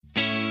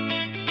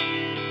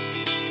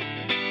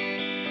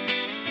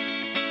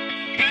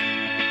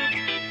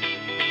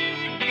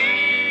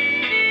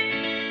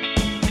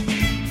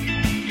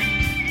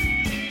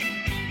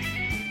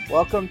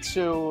Welcome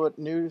to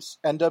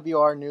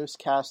NWR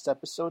Newscast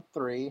Episode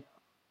 3.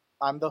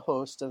 I'm the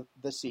host of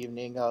this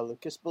evening,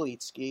 Lucas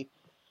Belitsky,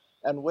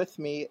 and with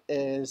me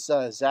is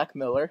Zach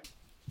Miller.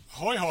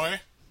 Hoi hoi.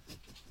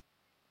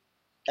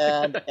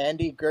 And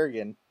Andy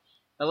Gergen.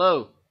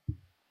 Hello.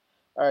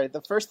 Alright,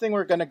 the first thing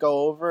we're going to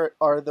go over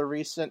are the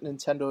recent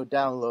Nintendo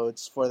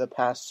downloads for the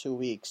past 2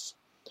 weeks,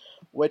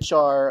 which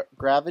are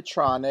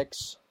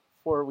Gravitronics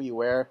for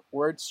WiiWare,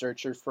 Word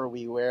Searcher for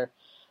WiiWare,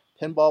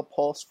 Pinball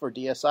Pulse for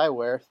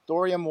DSiWare,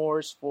 Thorium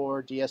Wars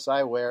for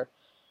DSiWare,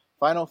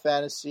 Final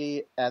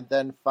Fantasy, and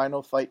then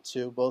Final Fight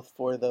 2, both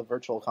for the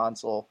Virtual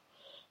Console.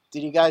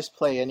 Did you guys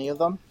play any of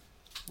them?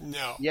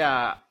 No.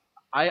 Yeah,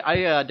 I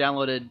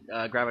downloaded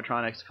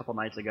Gravitronics a couple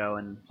nights ago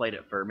and played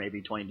it for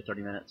maybe 20 to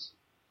 30 minutes.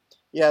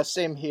 Yeah,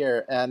 same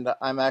here, and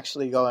I'm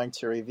actually going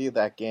to review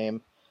that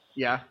game.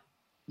 Yeah?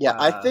 Yeah,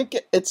 I think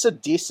it's a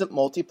decent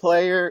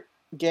multiplayer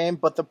game,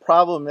 but the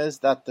problem is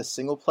that the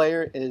single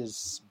player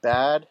is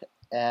bad,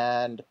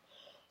 and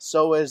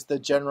so is the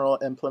general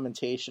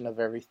implementation of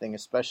everything,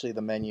 especially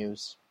the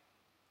menus.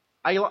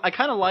 I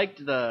kind of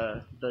liked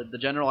the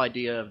general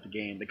idea of the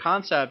game. The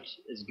concept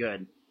is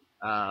good,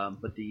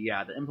 but the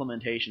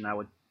implementation, I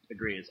would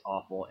agree, is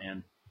awful.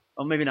 And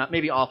well,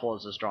 maybe awful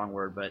is a strong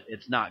word, but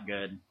it's not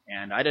good.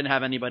 And I didn't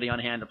have anybody on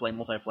hand to play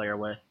multiplayer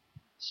with,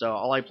 so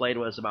all I played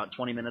was about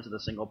 20 minutes of the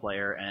single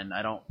player, and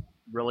I don't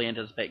really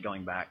anticipate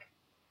going back.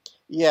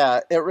 Yeah,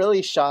 it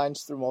really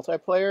shines through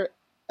multiplayer,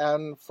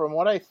 and from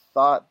what I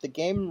thought, the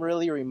game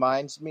really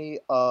reminds me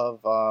of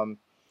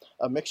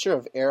a mixture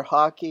of air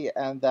hockey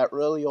and that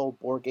really old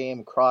board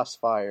game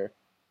Crossfire.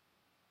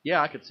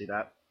 Yeah, I could see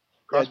that.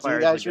 Yeah, do you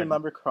guys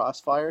remember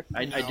Crossfire?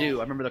 I do.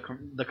 I remember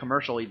the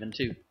commercial even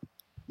too.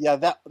 Yeah,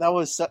 that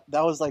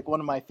was like one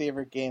of my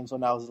favorite games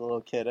when I was a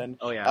little kid, and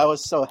oh, yeah. I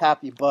was so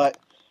happy. But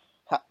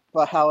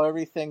how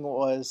everything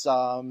was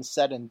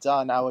said and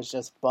done, I was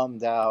just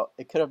bummed out.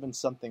 It could have been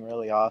something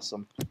really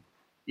awesome.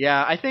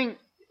 Yeah, I think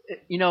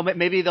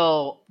maybe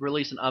they'll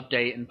release an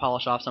update and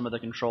polish off some of the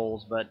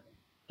controls, but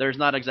there's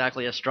not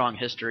exactly a strong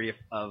history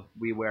of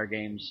WiiWare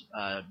games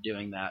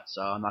doing that,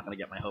 so I'm not going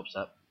to get my hopes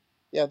up.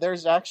 Yeah,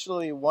 there's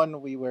actually one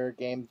WiiWare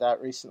game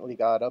that recently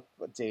got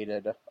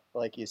updated,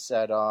 like you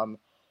said.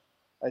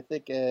 I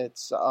think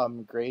it's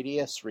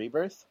Gradius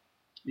Rebirth.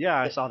 Yeah,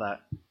 I saw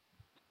that.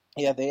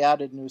 Yeah, they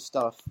added new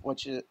stuff,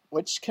 which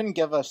can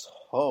give us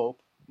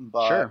hope.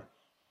 But, sure.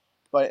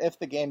 But if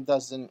the game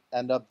doesn't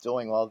end up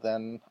doing well,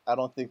 then I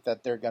don't think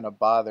that they're going to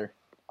bother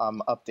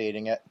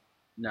updating it.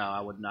 No,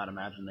 I would not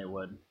imagine they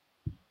would.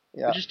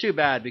 Yeah. Which is too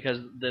bad, because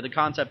the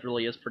concept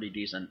really is pretty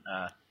decent.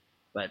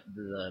 But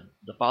the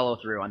follow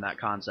through on that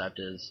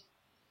concept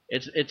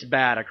it's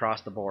bad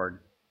across the board,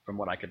 from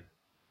what I could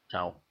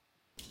tell.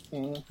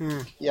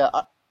 Mm-hmm. Yeah,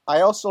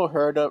 I also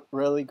heard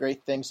really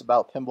great things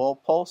about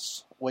Pinball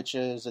Pulse, which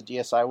is a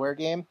DSiWare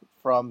game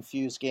from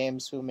Fuse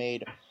Games, who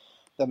made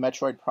the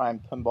Metroid Prime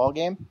pinball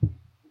game.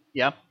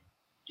 Yeah.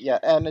 Yeah,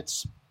 and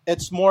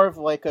it's more of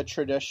like a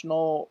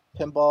traditional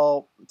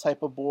pinball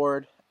type of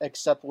board,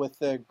 except with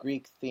the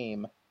Greek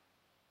theme.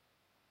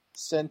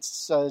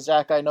 Since,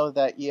 Zach, I know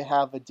that you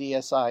have a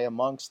DSi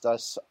amongst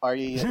us, are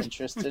you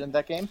interested in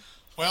that game?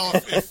 Well,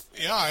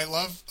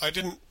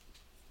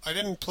 I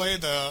didn't play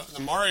the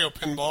Mario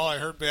pinball. I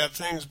heard bad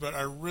things, but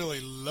I really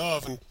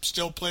love and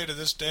still play to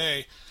this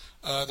day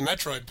the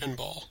Metroid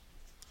pinball.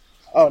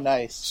 Oh,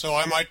 nice. So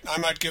I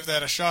might give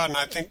that a shot, and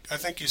I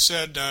think you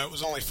said it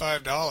was only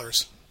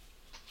 $5.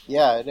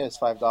 Yeah, it is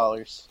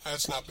 $5.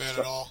 That's not bad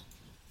at all.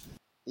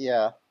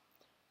 Yeah.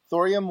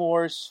 Thorium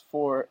Wars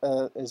for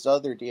is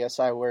other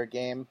DSiWare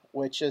game,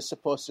 which is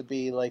supposed to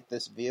be like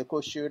this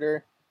vehicle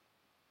shooter,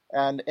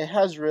 and it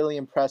has really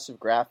impressive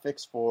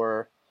graphics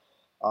for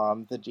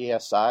the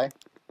DSi.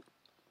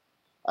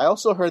 I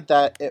also heard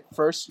that it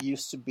first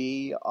used to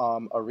be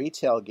a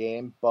retail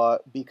game,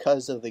 but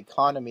because of the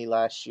economy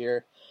last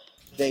year,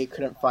 they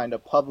couldn't find a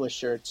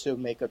publisher to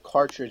make a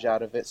cartridge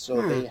out of it, so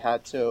they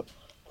had to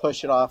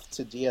push it off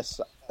to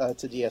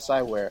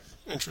DSiWare.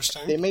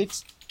 Interesting.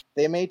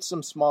 They made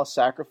some small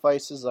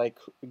sacrifices, like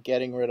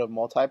getting rid of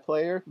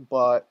multiplayer,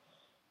 but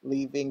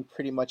leaving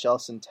pretty much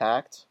else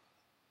intact.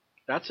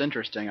 That's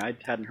interesting. I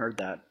hadn't heard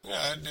that.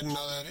 Yeah, I didn't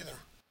know that either.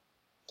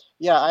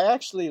 Yeah, I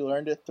actually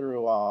learned it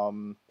through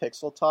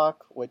Pixel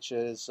Talk, which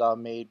is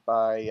made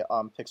by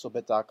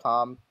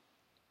Pixelbit.com,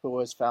 who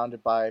was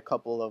founded by a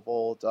couple of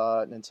old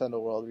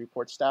Nintendo World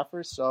Report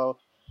staffers, so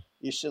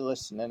you should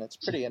listen, and it's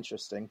pretty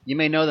interesting. You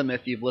may know them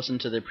if you've listened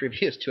to the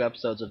previous 2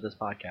 episodes of this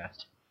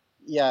podcast.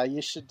 Yeah,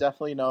 you should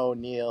definitely know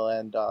Neil,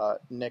 and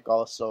Nick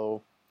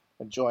also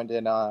joined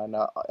in on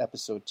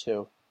episode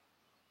 2.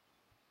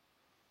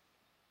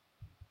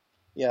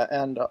 Yeah,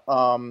 and the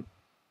other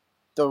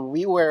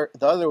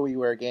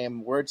WiiWare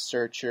game, Word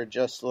Searcher,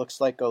 just looks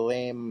like a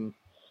lame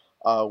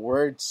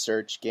word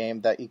search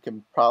game that you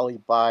can probably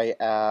buy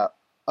at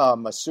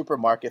a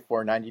supermarket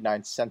for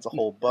 99 cents a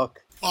whole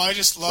book. Well, I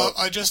just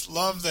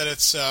love that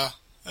it's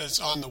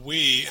on the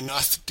Wii and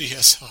not the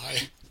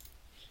DSi.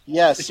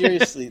 Yeah,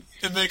 seriously.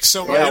 It makes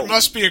so much. It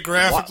must be a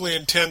graphically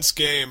intense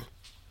game.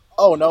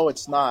 Oh no,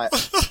 it's not.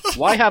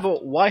 Why have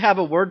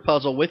a word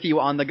puzzle with you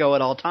on the go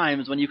at all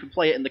times when you can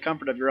play it in the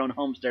comfort of your own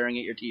home staring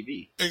at your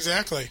TV?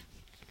 Exactly.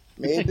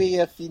 Maybe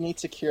if you need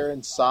to cure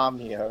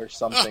insomnia or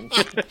something.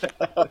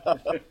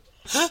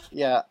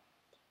 Yeah.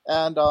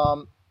 And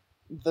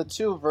the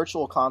two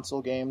virtual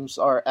console games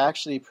are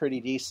actually pretty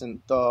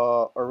decent.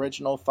 The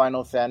original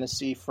Final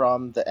Fantasy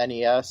from the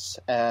NES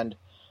and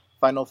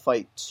Final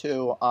Fight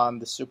 2 on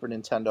the Super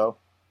Nintendo.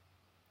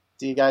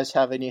 Do you guys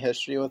have any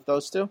history with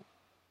those two?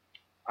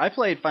 I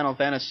played Final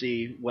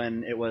Fantasy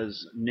when it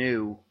was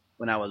new,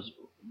 when I was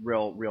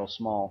real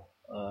small,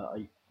 a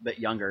bit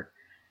younger.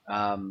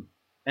 And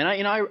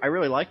I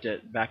really liked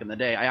it back in the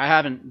day. I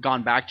haven't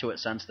gone back to it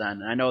since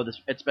then. And I know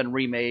it's been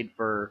remade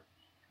for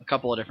a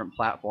couple of different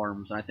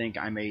platforms, and I think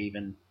I may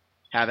even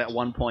have at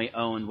one point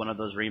owned one of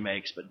those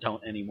remakes, but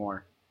don't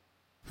anymore.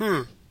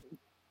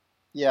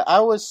 Yeah,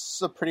 I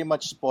was pretty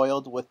much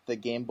spoiled with the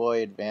Game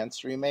Boy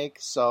Advance remake,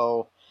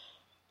 so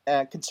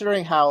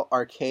considering how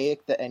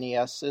archaic the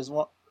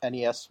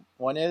NES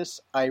one is,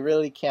 I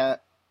really can't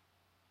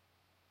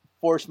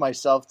force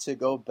myself to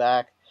go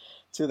back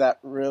to that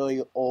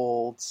really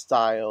old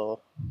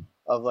style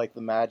of like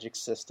the magic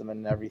system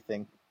and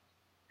everything.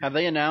 Have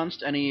they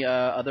announced any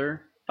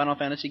other Final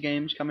Fantasy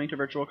games coming to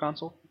Virtual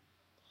Console?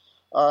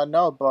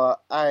 No, but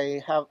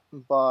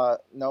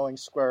knowing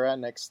Square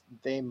Enix,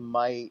 they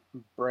might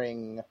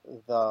bring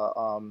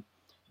the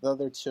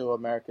other two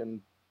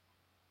American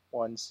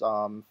ones,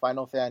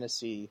 Final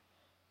Fantasy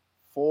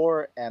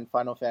 4 and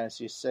Final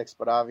Fantasy 6,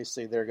 but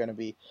obviously they're going to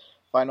be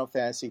Final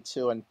Fantasy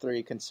 2 and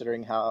 3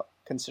 considering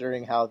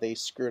how they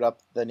screwed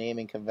up the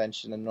naming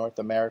convention in North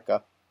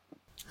America.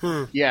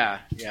 Yeah.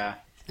 Yeah,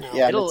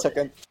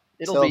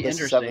 It'll be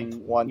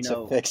interesting.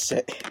 To fix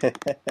it.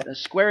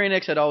 Square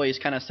Enix had always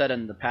kind of said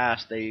in the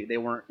past they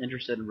weren't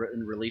interested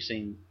in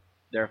releasing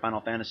their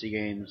Final Fantasy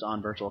games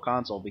on Virtual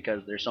Console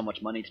because there's so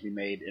much money to be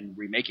made in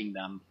remaking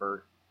them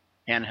for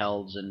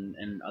handhelds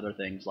and other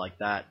things like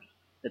that.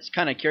 It's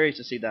kind of curious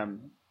to see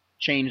them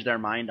change their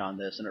mind on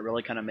this, and it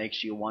really kind of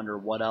makes you wonder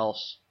what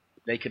else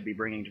they could be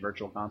bringing to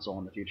Virtual Console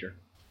in the future.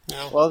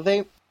 Yeah. Well,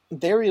 they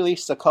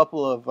released a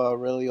couple of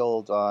really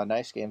old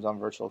nice games on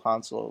Virtual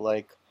Console,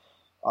 like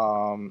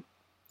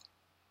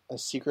A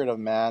Secret of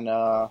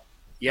Mana.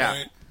 Yeah.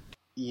 Right.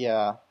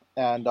 Yeah,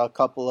 and a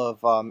couple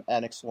of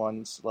NX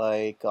ones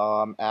like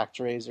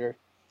ActRaiser.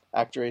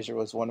 ActRaiser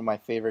was one of my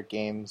favorite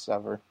games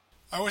ever.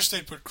 I wish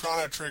they'd put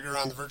Chrono Trigger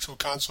on the Virtual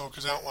Console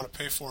because I don't want to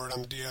pay for it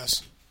on the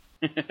DS.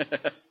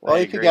 Well,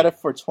 you could get it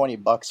for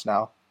 $20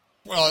 now.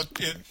 Well,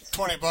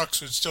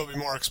 $20 would still be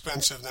more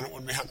expensive than it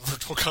would be on the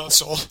Virtual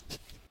Console.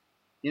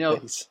 You know,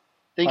 Yes,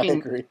 I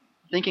agree.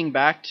 thinking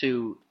back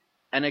to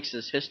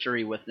NX's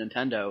history with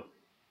Nintendo,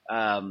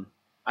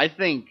 I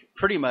think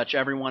pretty much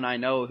everyone I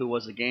know who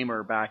was a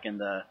gamer back in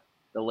the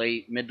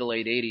mid to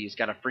late 80s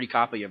got a free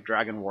copy of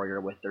Dragon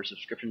Warrior with their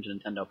subscription to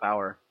Nintendo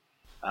Power.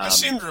 I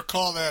seem to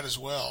recall that as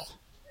well.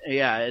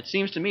 Yeah, it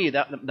seems to me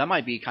that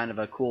might be kind of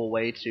a cool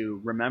way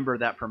to remember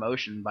that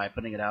promotion by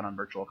putting it out on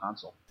Virtual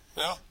Console.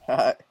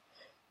 Yeah.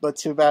 But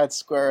too bad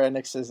Square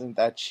Enix isn't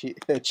that cheap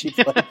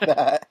like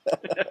that.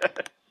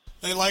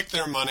 They like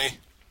their money.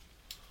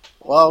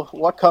 Well,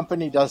 what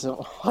company doesn't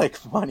like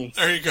money?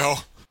 There you go.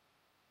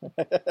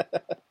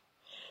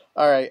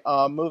 All right,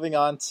 moving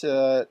on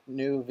to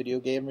new video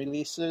game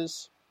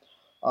releases.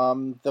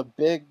 The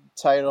big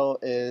title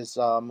is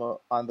on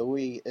the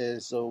Wii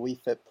is the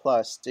Wii Fit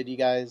Plus. Did you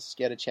guys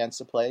get a chance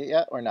to play it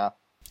yet or not?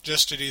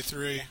 Just at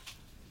E3.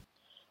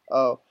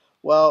 Oh,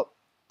 well,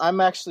 I'm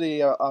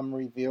actually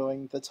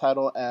reviewing the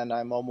title and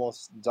I'm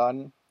almost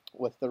done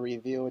with the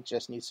review. It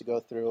just needs to go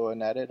through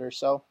an edit or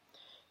so.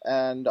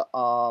 And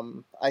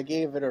I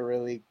gave it a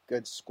really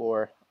good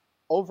score.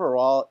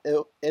 Overall,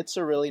 it's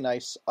a really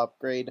nice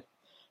upgrade,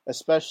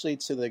 especially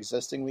to the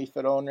existing Wii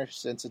Fit owner,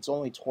 since it's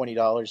only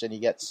 $20 and you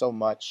get so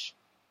much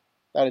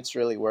that it's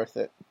really worth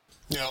it.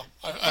 Yeah,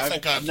 I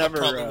think I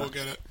probably will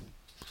get it.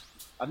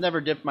 I've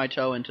never dipped my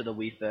toe into the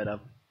Wii Fit.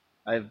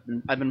 I've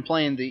been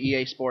playing the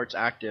EA Sports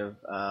Active.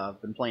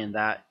 I've been playing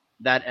that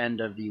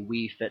end of the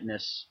Wii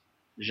Fitness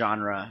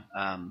genre.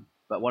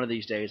 But one of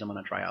these days, I'm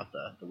going to try out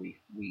the Wii.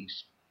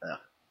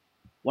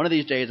 One of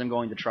these days, I'm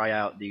going to try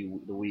out the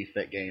Wii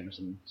Fit games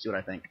and see what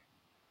I think.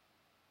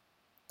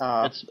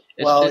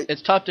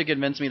 It's tough to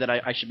convince me that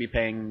I should be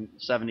paying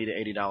 $70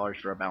 to $80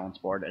 for a balance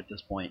board at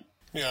this point.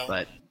 Yeah.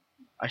 But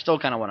I still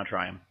kind of want to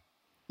try them.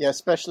 Yeah,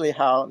 especially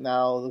how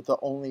now the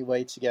only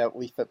way to get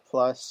Wii Fit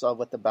Plus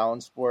with the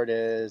balance board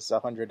is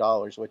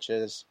 $100, which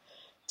is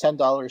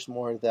 $10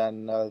 more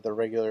than the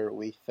regular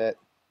Wii Fit.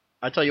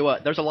 I tell you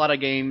what, there's a lot of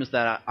games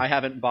that I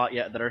haven't bought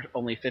yet that are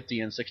only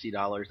 $50 and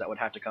 $60 that would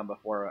have to come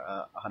before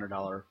a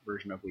 $100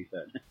 version of Wii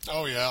Fit.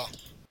 Oh yeah.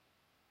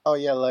 Oh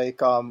yeah,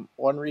 like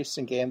one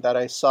recent game that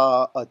I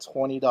saw a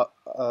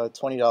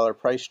 $20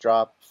 price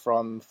drop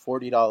from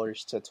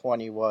 $40 to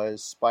 $20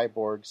 was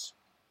Spyborgs.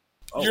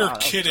 Oh, You're wow,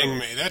 kidding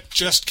me. That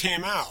just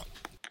came out.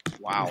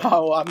 Wow.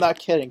 No, I'm not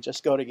kidding.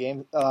 Just go to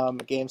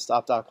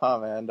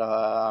GameStop.com and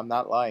I'm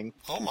not lying.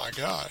 Oh my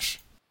gosh.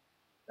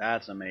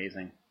 That's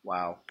amazing.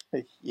 Wow.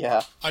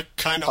 Yeah. I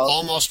kind of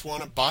almost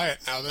want to buy it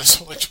now.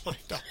 That's only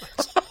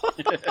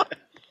 $20.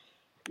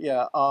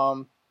 Yeah.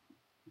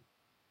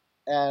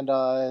 And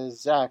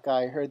Zach,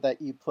 I heard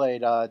that you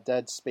played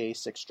Dead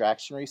Space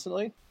Extraction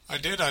recently. I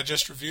did. I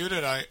just reviewed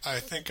it. I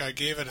think I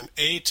gave it an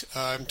 8.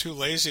 I'm too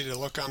lazy to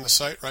look on the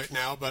site right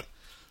now, but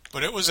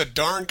it was a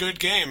darn good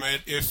game.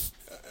 If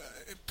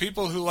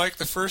people who like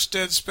the first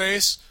Dead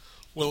Space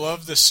will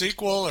love the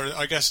sequel, or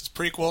I guess it's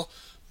prequel.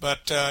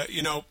 But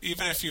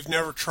even if you've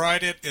never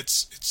tried it,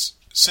 it's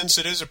since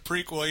it is a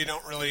prequel, you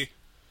don't really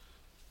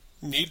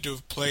need to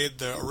have played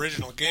the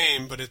original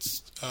game. But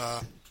it's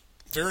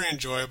very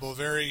enjoyable,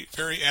 very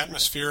very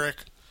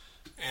atmospheric,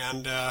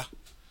 and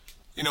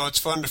it's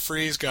fun to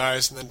freeze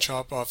guys and then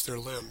chop off their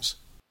limbs.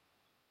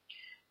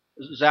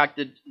 Zach,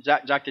 did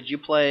you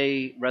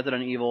play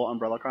Resident Evil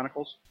Umbrella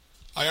Chronicles?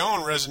 I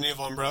own Resident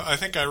Evil Umbrella. I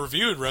think I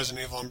reviewed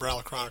Resident Evil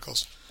Umbrella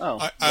Chronicles.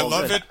 Oh, I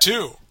love good. it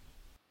too.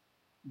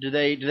 Do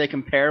they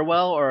compare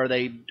well, or are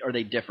they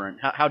different?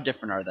 How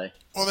different are they?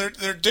 Well,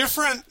 they're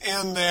different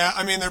in that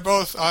they're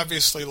both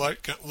obviously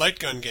light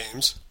gun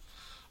games,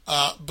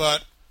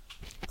 but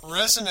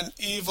Resident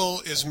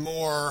Evil is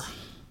more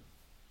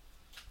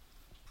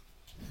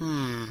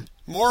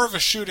of a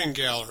shooting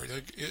gallery.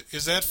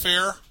 Is that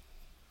fair?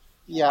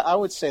 Yeah, I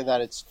would say that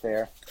it's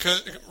fair.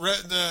 Because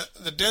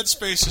the Dead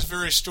Space is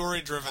very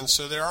story driven,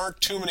 so there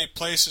aren't too many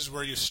places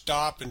where you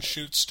stop and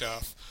shoot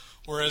stuff.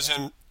 Whereas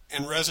in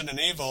Resident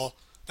Evil,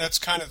 that's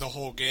kind of the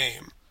whole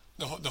game.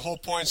 The whole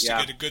point is to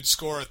get a good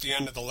score at the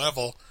end of the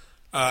level.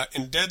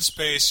 In Dead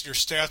Space, your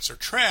stats are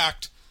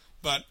tracked,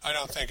 but I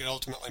don't think it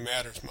ultimately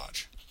matters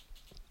much.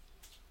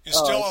 You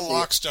still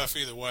unlock stuff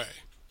either way.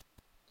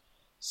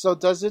 So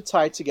does it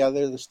tie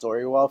together the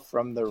story well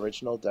from the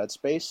original Dead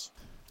Space?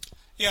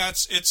 Yeah,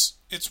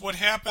 it's what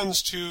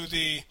happens to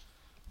the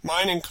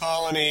mining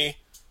colony,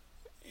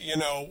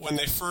 when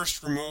they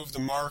first remove the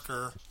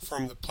marker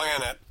from the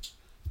planet,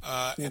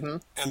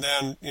 and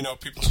then,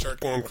 people start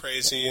going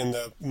crazy and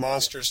the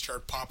monsters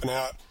start popping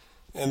out,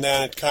 and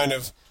then it kind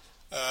of,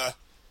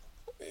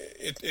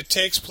 it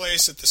takes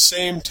place at the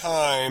same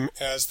time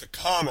as the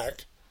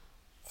comic,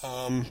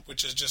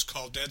 which is just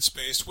called Dead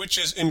Space, which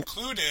is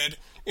included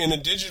in a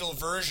digital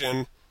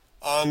version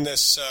on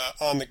this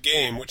on the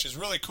game, which is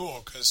really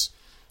cool because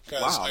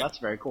wow, that's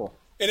very cool.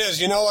 It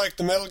is, like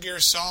the Metal Gear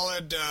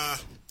Solid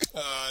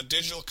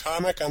digital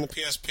comic on the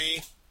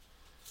PSP.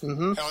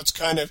 Mm-hmm. How it's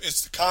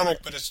the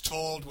comic, but it's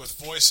told with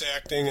voice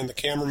acting and the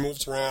camera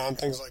moves around,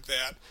 things like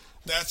that.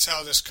 That's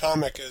how this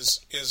comic is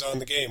on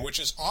the game, which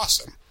is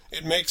awesome.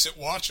 It makes it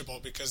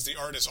watchable because the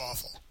art is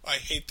awful. I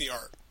hate the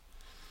art.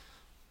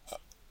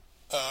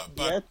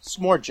 But it's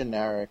more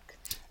generic.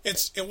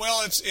 It's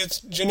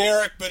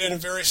generic, but in a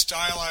very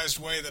stylized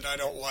way that I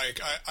don't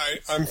like.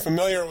 I'm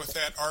familiar with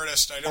that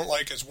artist. I don't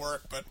like his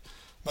work, but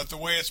the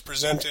way it's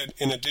presented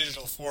in a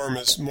digital form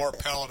is more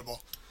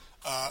palatable.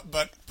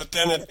 But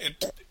then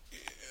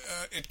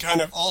it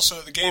kind of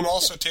also, the game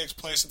also takes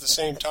place at the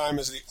same time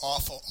as the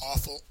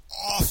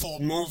awful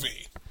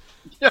movie,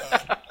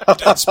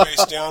 Dead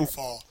Space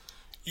Downfall.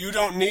 You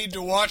don't need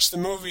to watch the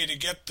movie to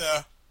get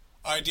the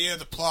idea of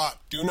the plot.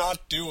 Do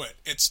not do it.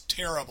 It's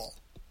terrible.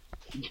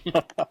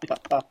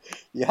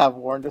 You have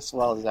warned us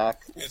well, Zach.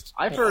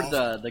 I've heard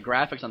the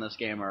graphics on this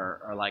game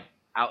are like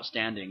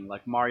outstanding,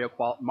 like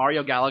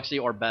Mario Galaxy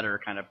or better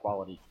kind of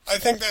quality. I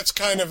think that's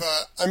kind of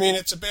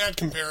it's a bad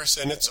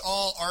comparison. It's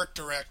all art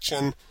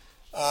direction.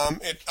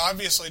 It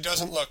obviously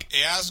doesn't look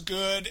as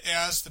good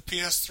as the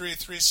PS3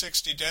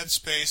 360 Dead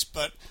Space,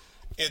 but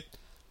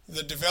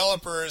the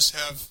developers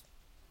have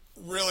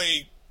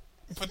really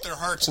put their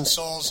hearts and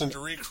souls into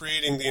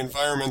recreating the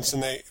environments,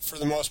 and they, for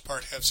the most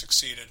part, have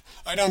succeeded.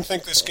 I don't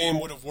think this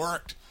game would have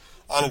worked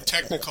on a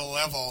technical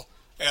level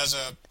as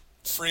a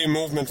free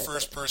movement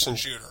first-person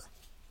shooter.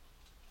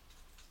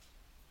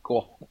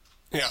 Cool.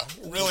 Yeah,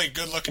 really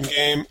good-looking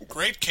game.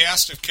 Great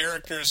cast of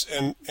characters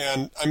and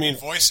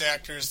voice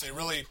actors. They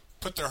really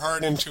put their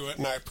heart into it,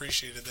 and I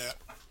appreciated that.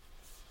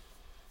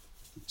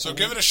 So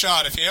give it a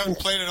shot. If you haven't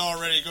played it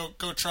already,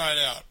 go try it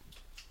out.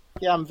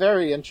 Yeah, I'm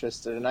very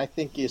interested, and I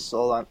think you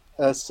sold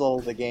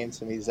the game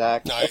to me,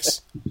 Zach.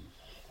 Nice.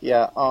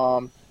 Yeah.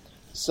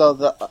 So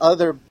the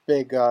other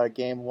big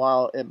game,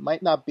 while it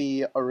might not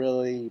be a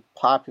really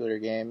popular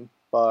game,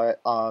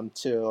 but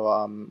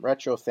to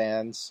retro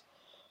fans,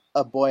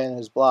 A Boy and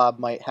His Blob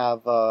might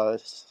have a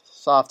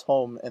soft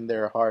home in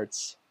their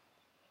hearts.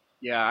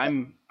 Yeah,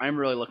 I'm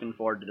really looking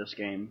forward to this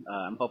game.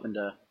 I'm hoping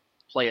to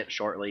play it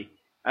shortly.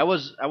 I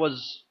was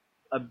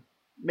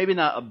maybe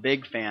not a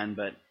big fan,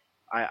 but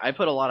I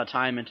put a lot of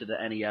time into the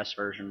NES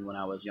version when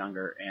I was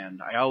younger, and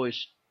it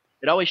always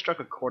struck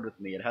a chord with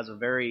me. It has a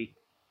very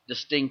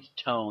distinct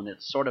tone.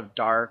 It's sort of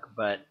dark,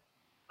 but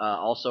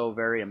also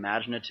very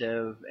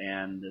imaginative.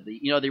 And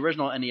the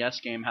original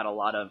NES game had a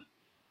lot of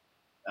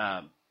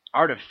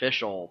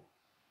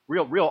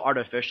real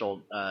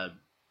artificial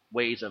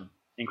ways of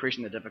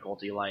increasing the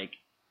difficulty, like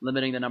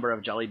limiting the number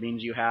of jelly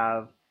beans you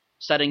have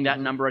setting that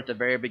number at the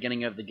very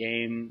beginning of the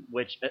game,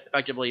 which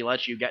effectively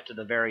lets you get to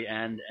the very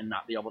end and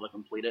not be able to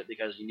complete it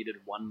because you needed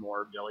one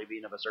more jelly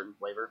bean of a certain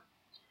flavor.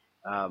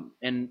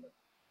 And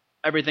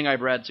everything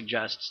I've read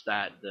suggests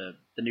that the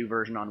new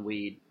version on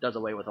Wii does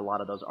away with a lot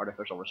of those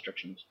artificial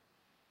restrictions.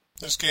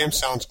 This game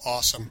sounds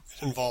awesome.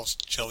 It involves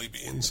jelly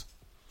beans.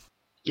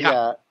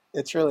 Yeah,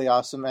 it's really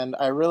awesome, and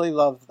I really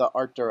love the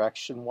art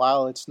direction.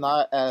 While it's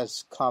not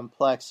as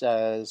complex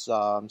as,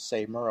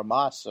 say,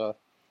 Muramasa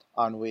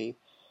on Wii,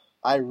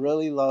 I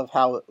really love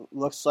how it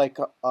looks like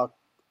a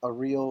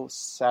real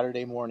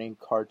Saturday morning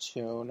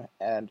cartoon,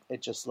 and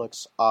it just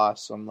looks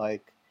awesome.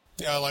 Like,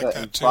 yeah, I like the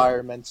that too.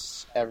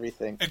 Environments,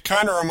 everything. It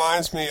kind of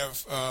reminds me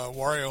of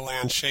Wario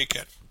Land Shake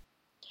It.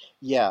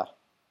 Yeah.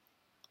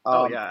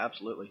 Yeah,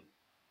 absolutely.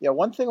 Yeah,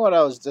 one thing what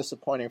I was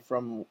disappointing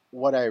from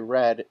what I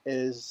read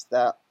is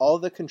that all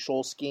the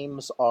control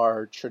schemes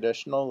are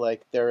traditional.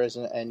 Like, there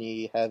isn't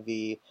any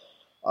heavy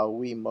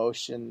Wii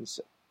motions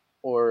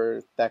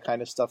or that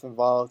kind of stuff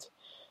involved.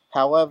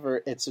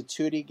 However, it's a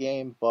 2D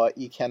game, but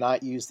you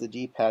cannot use the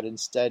D-pad.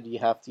 Instead, you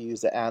have to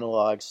use the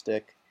analog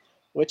stick,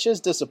 which is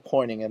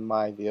disappointing in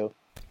my view.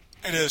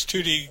 It is.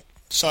 2D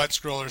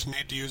side-scrollers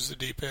need to use the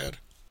D-pad.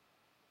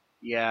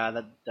 Yeah,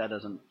 that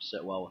doesn't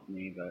sit well with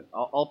me, but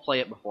I'll play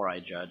it before I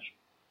judge.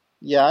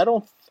 Yeah,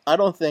 I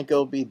don't think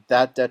it'll be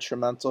that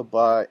detrimental,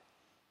 but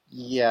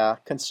yeah,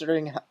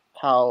 considering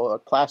how a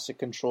classic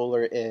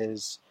controller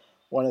is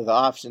one of the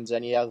options,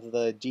 and you have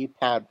the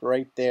D-pad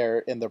right there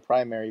in the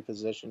primary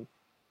position.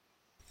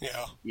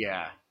 Yeah.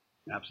 Yeah,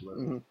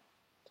 absolutely. Mm-hmm.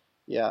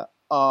 Yeah.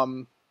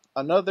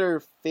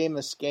 Another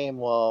famous game,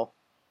 well,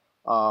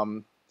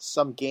 some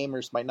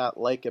gamers might not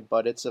like it,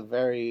 but it's a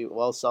very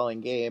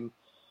well-selling game.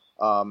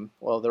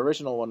 Well, the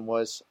original one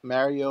was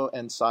Mario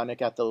and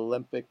Sonic at the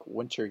Olympic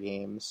Winter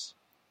Games.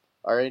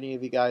 Are any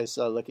of you guys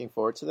looking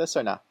forward to this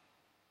or not?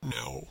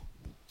 No.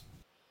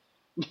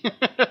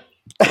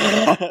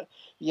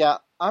 Yeah,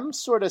 I'm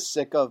sort of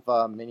sick of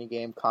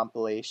minigame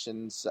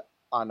compilations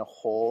on a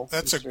whole.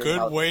 That's a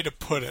good way to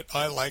put it.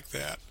 I like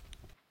that.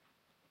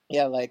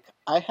 Yeah, like,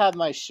 I had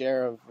my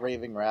share of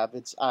Raving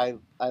Rabbids. I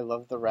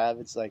love the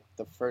Rabbids, like,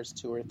 the first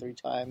 2 or 3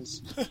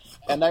 times.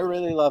 And I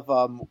really love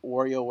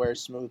WarioWare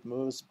Smooth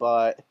Moves,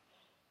 but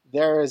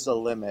there is a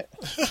limit.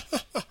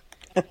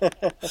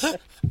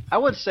 I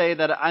would say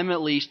that I'm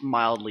at least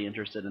mildly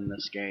interested in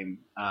this game.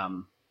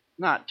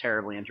 Not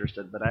terribly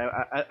interested, but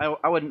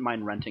I wouldn't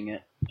mind renting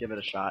it, give it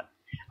a shot.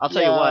 I'll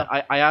tell you what,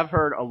 I have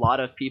heard a lot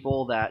of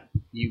people that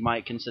you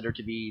might consider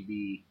to be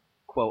the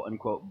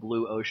quote-unquote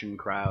blue ocean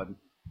crowd,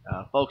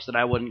 folks that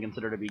I wouldn't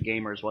consider to be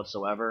gamers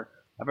whatsoever.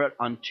 I've heard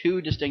on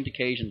 2 distinct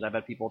occasions I've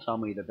had people tell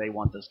me that they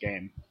want this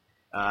game.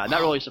 And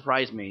that really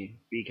surprised me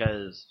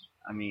because,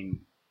 I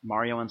mean,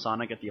 Mario and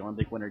Sonic at the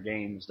Olympic Winter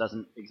Games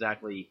doesn't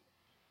exactly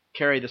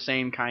carry the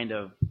same kind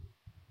of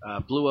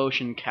blue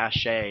ocean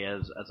cachet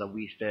as a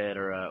Wii Fit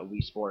or a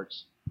Wii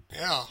Sports.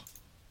 Yeah,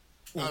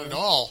 not at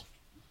all.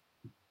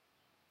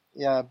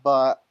 Yeah,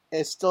 but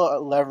it still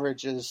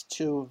leverages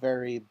 2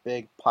 very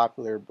big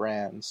popular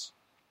brands.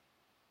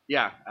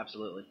 Yeah,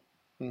 absolutely.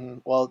 Mm-hmm.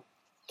 Well,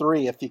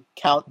 3 if you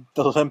count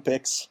the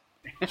Olympics.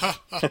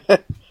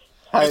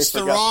 It's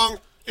the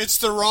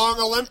wrong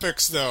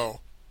Olympics,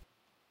 though.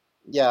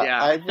 Yeah,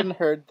 I even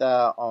heard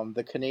that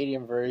the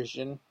Canadian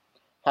version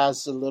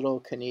has a little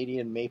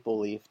Canadian maple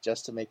leaf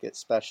just to make it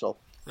special.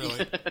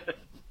 Really?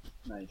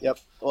 Nice. Yep.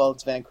 Well,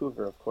 it's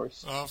Vancouver, of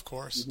course. Oh, of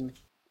course.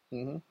 Mm-hmm.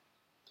 Mm-hmm.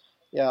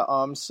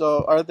 Yeah.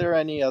 So, are there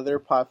any other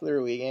popular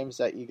Wii games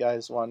that you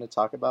guys want to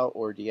talk about,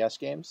 or DS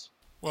games?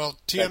 Well,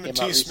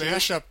 TMNT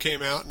Smash Up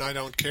came out, and I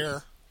don't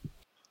care.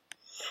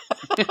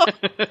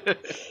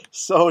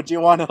 So, do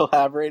you want to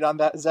elaborate on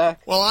that,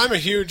 Zach? Well, I'm a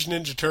huge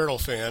Ninja Turtle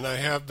fan. I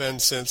have been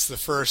since the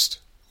first,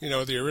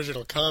 the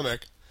original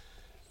comic.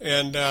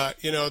 And,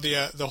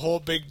 the whole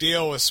big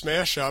deal with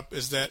Smash Up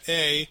is that,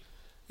 A,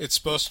 it's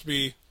supposed to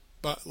be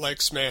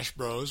like Smash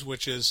Bros.,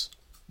 which is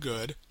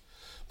good.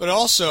 But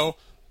also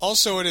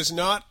it is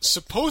not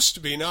supposed to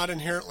be, not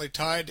inherently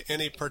tied to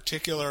any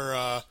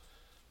particular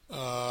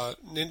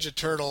Ninja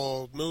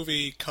Turtle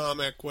movie,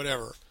 comic,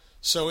 whatever.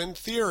 So in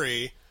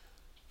theory,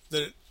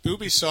 the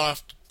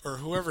Ubisoft, or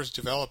whoever's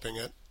developing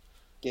it,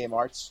 Game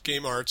Arts,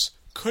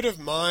 could have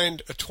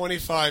mined a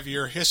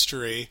 25-year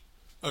history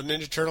of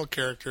Ninja Turtle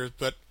characters,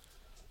 but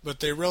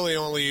they really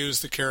only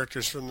use the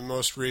characters from the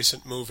most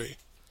recent movie.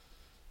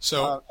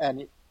 So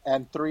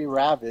and 3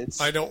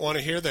 Rabbids. I don't want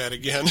to hear that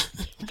again.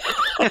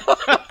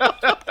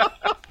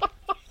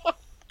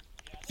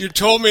 You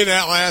told me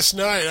that last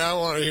night. I don't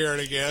want to hear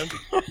it again.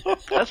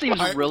 That seems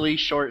really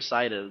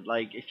short-sighted.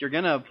 Like, if you're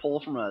gonna pull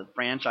from a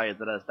franchise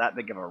that has that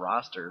big of a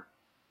roster,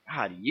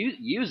 God,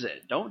 use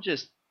it. Don't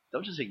just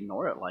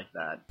ignore it like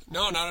that.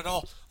 No, not at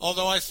all.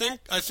 Although I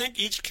think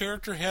each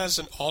character has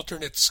an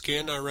alternate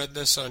skin. I read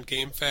this on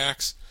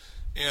GameFAQs,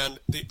 and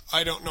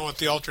I don't know what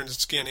the alternate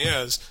skin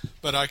is,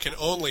 but I can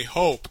only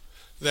hope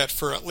that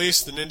for at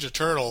least the Ninja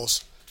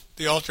Turtles,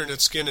 the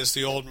alternate skin is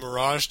the old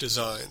Mirage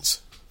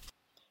designs.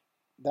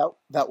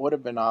 That would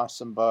have been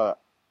awesome, but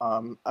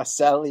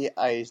sadly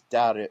I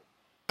doubt it.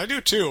 I do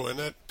too, and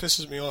that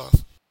pisses me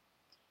off.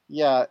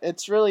 Yeah,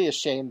 it's really a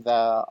shame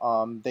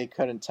that they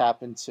couldn't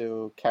tap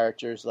into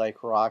characters like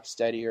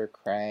Rocksteady or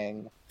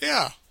Krang.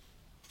 Yeah.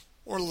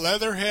 Or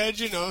Leatherhead,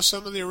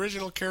 some of the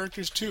original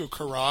characters too.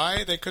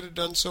 Karai, they could have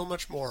done so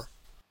much more.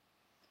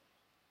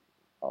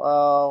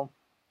 Well,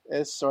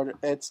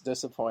 it's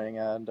disappointing,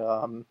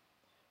 and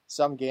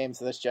some games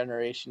this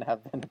generation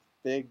have been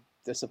big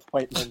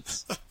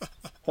disappointments.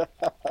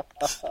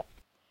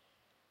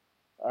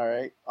 All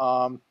right.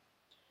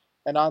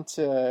 And on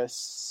to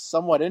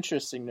somewhat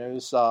interesting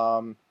news.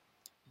 The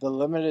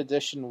limited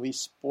edition Wii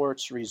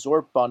Sports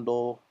Resort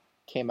bundle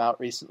came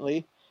out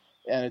recently,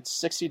 and it's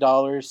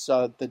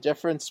 $60. The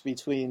difference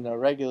between a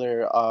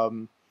regular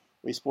Wii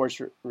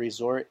Sports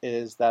Resort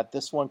is that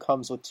this one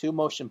comes with 2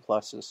 Motion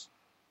Pluses.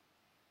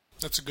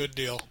 That's a good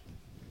deal.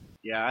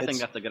 Yeah, I think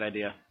that's a good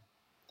idea.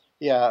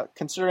 Yeah,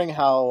 considering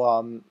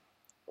how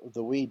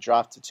the Wii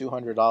dropped to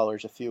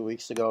 $200 a few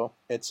weeks ago,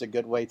 it's a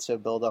good way to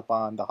build up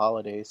on the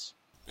holidays.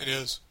 It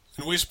is.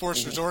 And Wii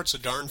Sports Resort's a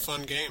darn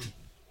fun game.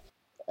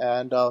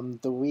 And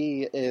the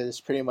Wii is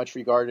pretty much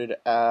regarded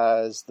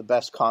as the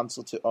best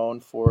console to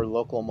own for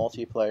local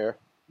multiplayer.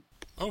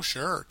 Oh,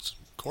 sure.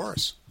 Of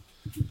course.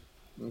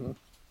 Mm-hmm.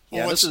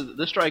 Yeah,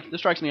 this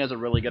strikes me as a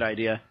really good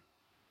idea.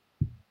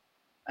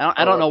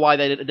 I don't know why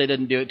they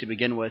didn't do it to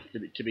begin with,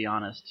 to be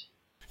honest.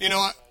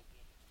 I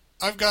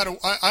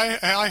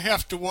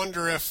have to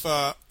wonder if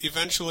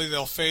eventually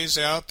they'll phase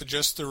out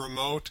just the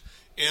remote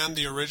and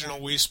the original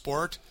Wii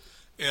Sport,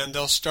 and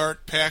they'll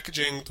start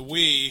packaging the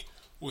Wii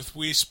with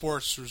Wii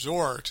Sports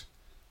Resort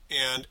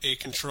and a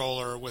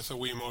controller with a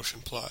Wii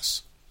Motion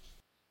Plus.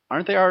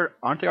 Aren't they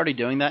already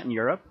doing that in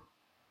Europe?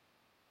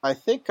 I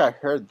think I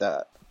heard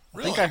that.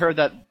 Really? I think I heard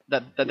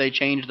that they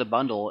changed the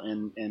bundle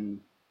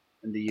in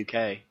the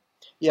UK.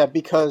 Yeah,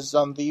 because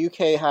the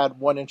UK had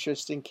one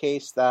interesting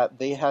case that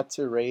they had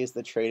to raise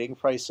the trading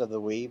price of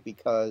the Wii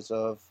because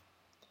of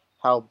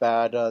how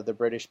bad the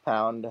British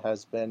pound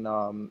has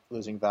been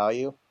losing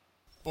value.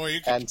 Boy,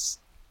 you could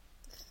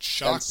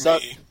shock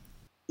me.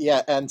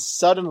 Yeah, and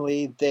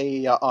suddenly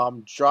they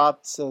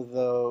dropped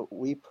the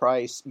Wii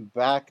price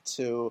back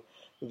to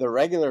the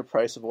regular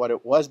price of what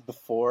it was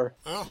before.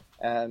 Oh.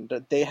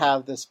 And they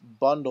have this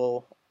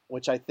bundle,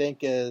 which I think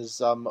is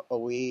a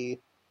Wii,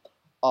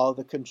 all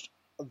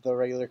the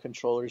regular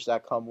controllers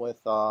that come with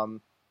a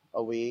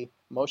Wii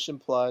Motion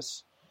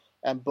Plus,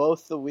 and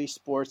both the Wii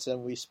Sports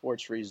and Wii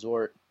Sports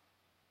Resort.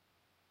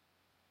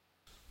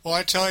 Well,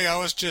 I tell you, I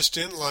was just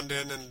in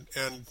London,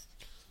 and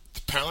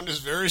the pound is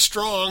very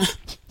strong.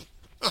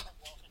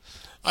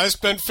 I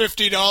spent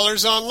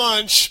 $50 on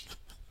lunch.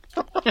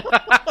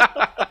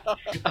 I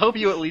hope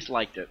you at least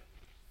liked it.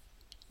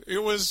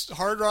 It was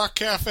Hard Rock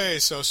Cafe,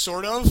 so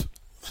sort of.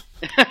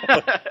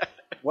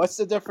 What's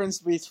the difference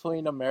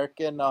between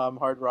American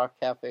Hard Rock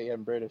Cafe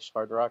and British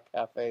Hard Rock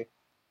Cafe?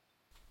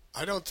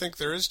 I don't think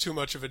there is too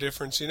much of a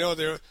difference.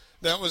 That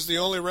was the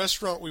only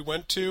restaurant we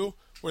went to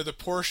where the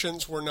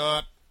portions were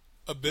not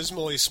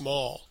abysmally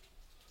small.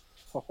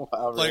 Oh,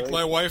 wow, really? Like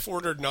my wife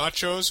ordered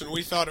nachos, and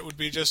we thought it would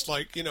be just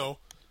like,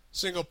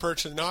 single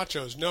person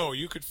nachos. No,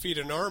 you could feed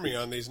an army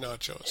on these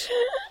nachos.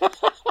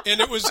 And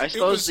I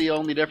suppose the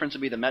only difference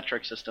would be the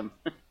metric system.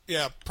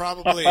 Yeah,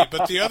 probably.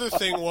 But the other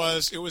thing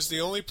was, it was the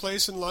only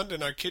place in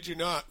London, I kid you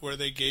not, where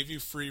they gave you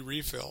free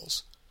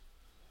refills.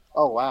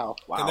 Oh, wow.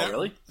 Wow,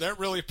 really? That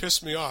really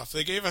pissed me off.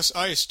 They gave us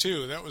ice,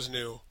 too. That was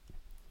new.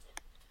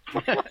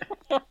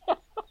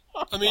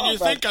 I mean, you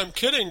think I'm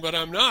kidding, but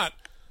I'm not.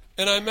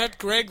 And I met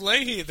Greg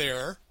Leahy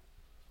there.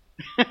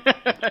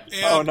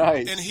 Oh,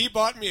 nice. And he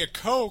bought me a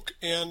Coke,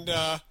 and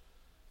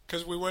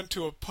because we went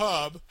to a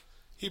pub,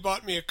 he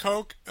bought me a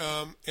Coke,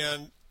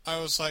 and I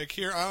was like,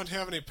 here, I don't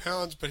have any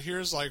pounds, but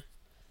here's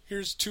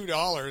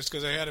 $2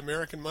 because I had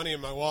American money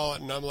in my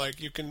wallet, and I'm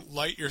like, you can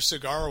light your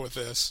cigar with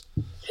this.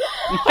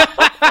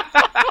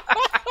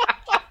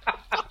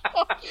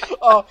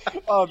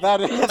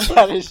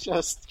 That is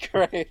just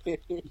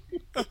great.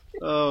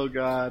 Oh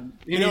God!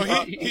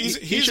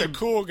 He's a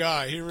cool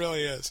guy. He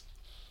really is.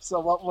 So,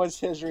 what was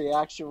his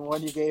reaction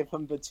when you gave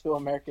him the $2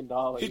 American?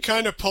 He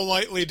kind of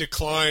politely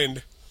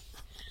declined.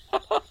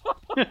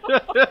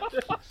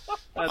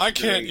 I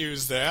can't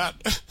use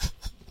that.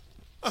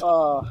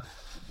 No,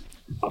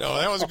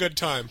 that was a good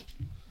time.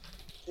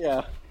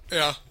 Yeah.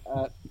 Yeah.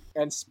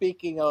 And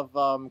speaking of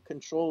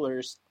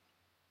controllers,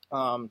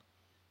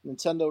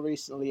 Nintendo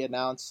recently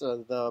announced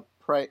the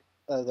price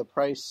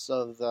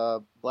of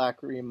the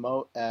Black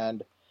Remote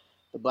and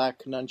the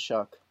Black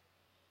Nunchuck.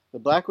 The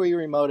Black Wii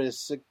Remote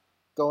is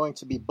going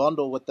to be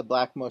bundled with the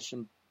Black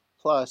Motion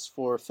Plus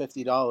for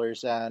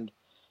 $50, and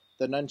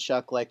the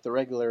Nunchuck, like the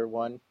regular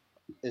one,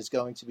 is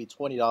going to be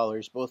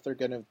 $20. Both are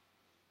going to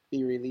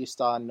be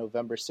released on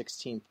November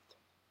 16th.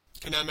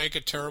 Can I make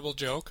a terrible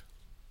joke?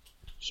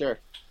 Sure.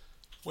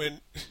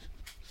 When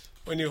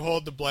you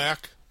hold the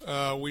Black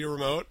Wii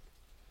Remote,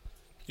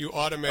 you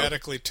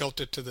automatically tilt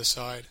it to the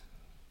side.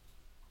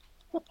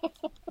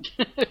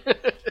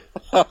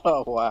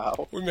 Oh,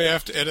 wow. We may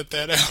have to edit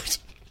that out.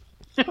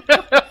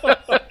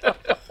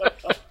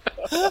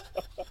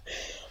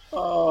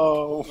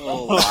 Oh,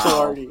 Oh, wow.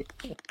 Lordy.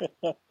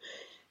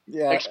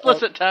 Yeah.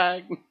 Explicit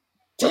tag.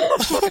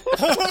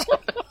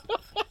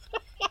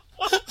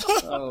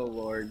 Oh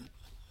Lord.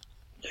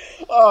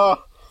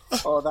 Oh,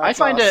 that's awesome.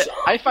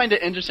 I find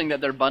it interesting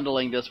that they're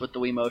bundling this with the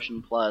Wii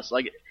Motion Plus.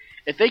 Like,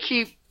 if they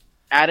keep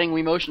adding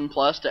Wii Motion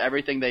Plus to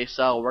everything they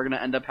sell, we're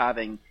gonna end up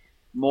having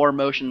more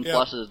Motion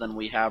Pluses than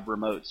we have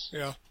remotes.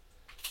 Yeah.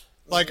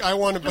 Like, I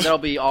want to buy... And there'll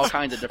be all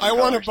kinds of different I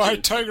want to buy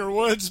too. Tiger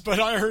Woods, but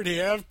I already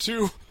have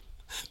two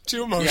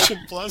Motion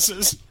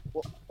Pluses.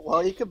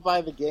 Well, you could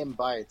buy the game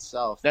by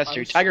itself. That's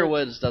true. Tiger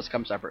Woods does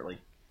come separately.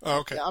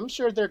 Oh, okay. Yeah, I'm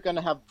sure they're going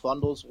to have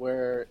bundles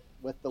where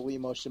with the Wii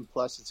Motion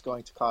Plus it's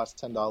going to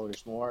cost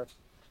 $10 more,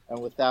 and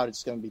without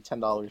it's going to be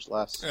 $10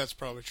 less. That's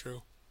probably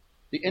true.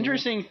 The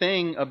interesting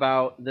thing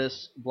about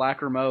this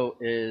black remote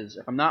is,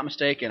 if I'm not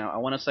mistaken, I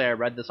want to say I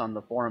read this on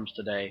the forums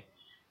today,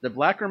 the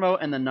black remote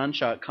and the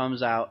nunchuck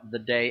comes out the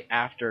day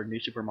after New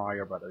Super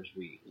Mario Bros.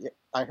 Wii. Yeah,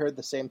 I heard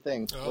the same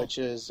thing, which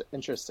is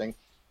interesting.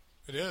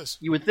 It is.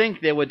 You would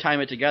think they would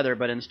time it together,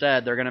 but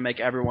instead they're going to make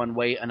everyone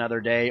wait another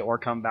day or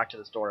come back to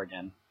the store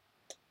again.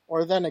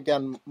 Or then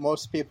again,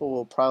 most people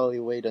will probably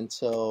wait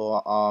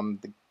until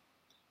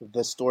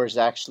the stores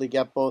actually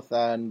get both,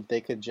 and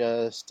they could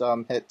just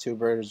hit two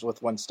birds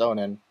with one stone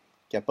and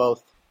get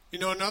both. You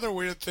know, another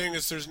weird thing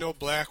is there's no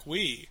black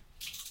Wii.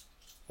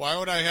 Why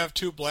would I have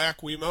two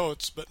black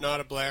Wiimotes but not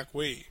a black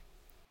Wii?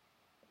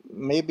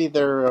 Maybe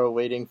they're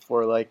waiting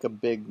for like a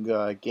big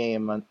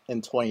game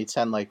in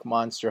 2010, like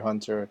Monster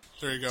Hunter,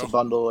 there you go, to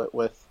bundle it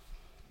with.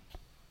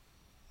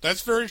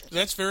 That's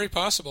very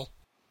possible.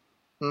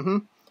 Mm-hmm.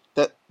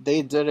 That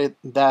they did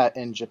that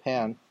in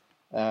Japan,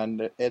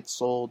 and it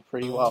sold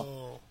pretty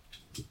well.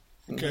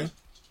 Okay. Mm-hmm.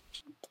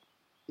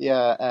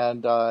 Yeah,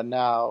 and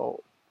now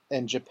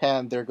in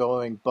Japan they're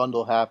going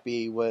bundle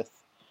happy with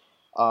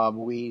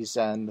Wii's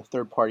and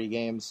third-party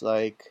games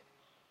like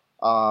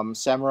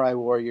Samurai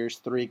Warriors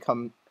 3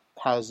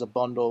 has a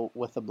bundle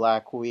with a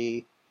black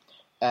Wii,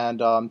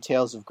 and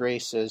Tales of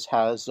Graces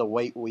has a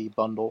white Wii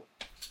bundle.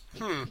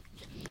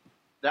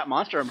 That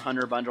Monster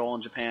Hunter bundle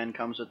in Japan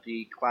comes with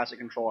the Classic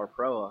Controller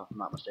Pro, if I'm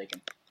not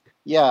mistaken.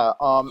 Yeah,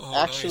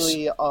 nice.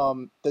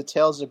 The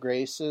Tales of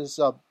Graces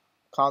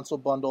console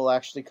bundle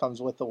actually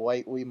comes with a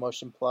white Wii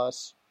Motion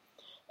Plus,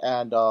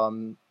 and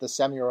the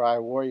Samurai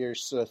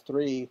Warriors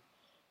 3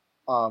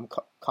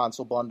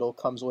 console bundle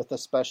comes with a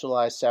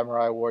specialized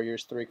Samurai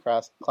Warriors 3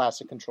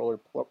 Classic Controller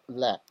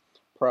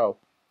Pro.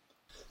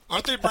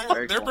 Aren't they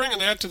they're bringing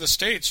that to the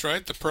States,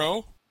 right? The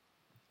Pro?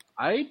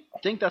 I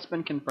think that's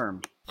been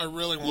confirmed. I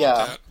really want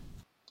that.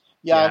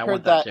 Yeah, I want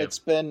heard that that too. It's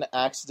been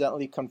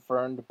accidentally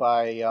confirmed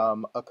by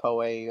a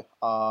Koei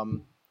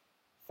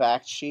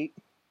fact sheet.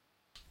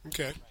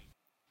 Okay.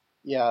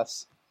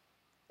 Yes.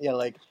 Yeah,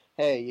 like,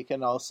 hey, you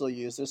can also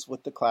use this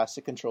with the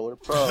Classic Controller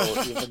Pro,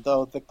 even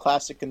though the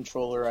Classic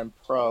Controller and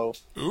Pro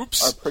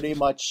are pretty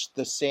much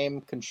the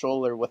same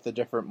controller with a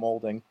different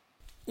molding.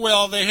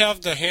 Well, they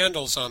have the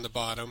handles on the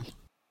bottom.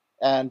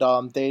 And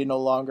they no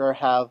longer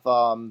have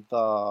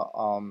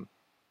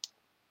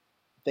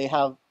they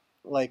have,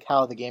 like,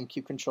 how the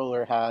GameCube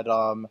controller had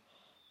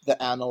the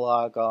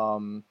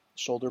analog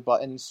shoulder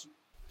buttons.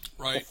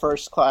 Right. The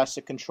first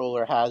Classic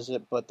controller has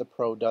it, but the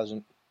Pro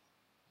doesn't.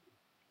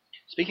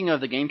 Speaking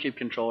of the GameCube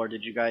controller,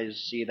 did you guys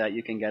see that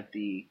you can get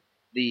the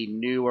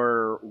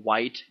newer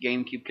white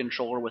GameCube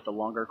controller with the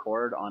longer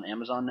cord on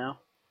Amazon now?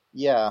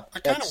 Yeah. I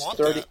kind of want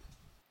that.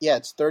 Yeah,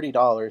 it's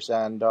 $30,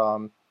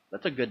 and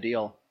that's a good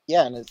deal.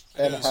 Yeah, and it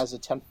has a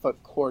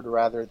 10-foot cord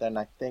rather than,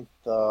 I think,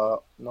 the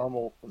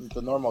normal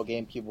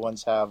GameCube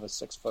ones have a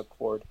 6-foot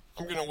cord.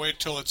 I'm gonna wait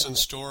till it's in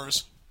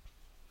stores.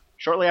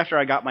 Shortly after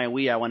I got my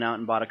Wii, I went out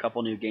and bought a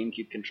couple new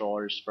GameCube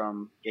controllers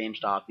from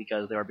GameStop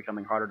because they were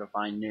becoming harder to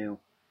find new,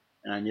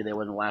 and I knew they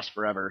wouldn't last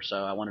forever,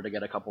 so I wanted to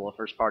get a couple of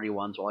first-party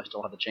ones while I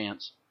still had the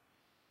chance.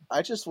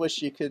 I just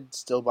wish you could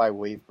still buy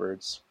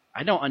Wavebirds.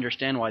 I don't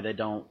understand why they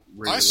don't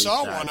really. I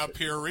saw one up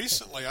here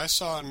recently. I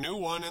saw a new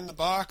one in the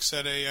box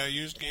at a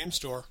used game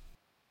store.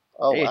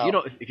 Oh, hey,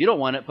 wow. if you don't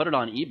want it, put it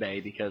on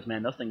eBay because,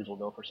 man, those things will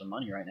go for some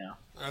money right now.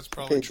 That's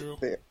probably true.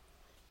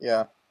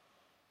 Yeah.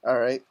 All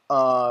right.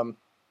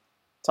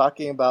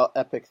 Talking about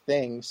epic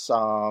things.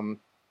 Nice.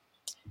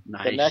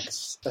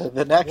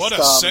 The next. What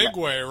a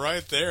segue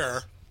right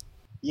there.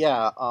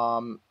 Yeah.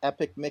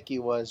 Epic Mickey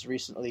was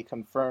recently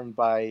confirmed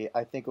by,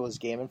 I think it was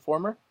Game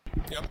Informer.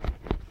 Yep.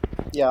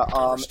 Yeah.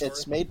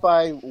 It's made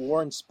by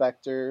Warren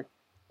Spector,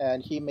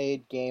 and he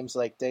made games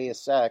like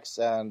Deus Ex,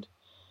 and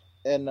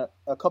in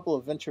a couple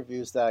of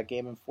interviews that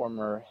Game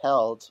Informer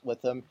held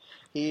with him,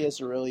 he is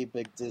a really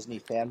big Disney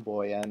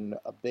fanboy and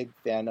a big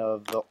fan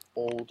of the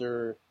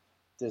older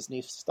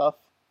Disney stuff.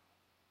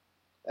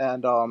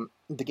 And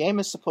the game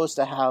is supposed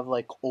to have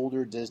like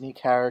older Disney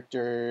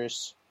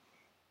characters.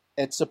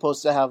 It's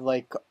supposed to have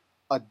like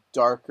a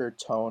darker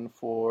tone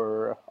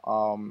for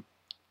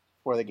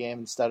the game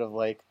instead of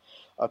like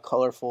a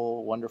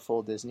colorful,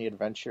 wonderful Disney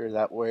adventure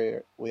that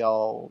we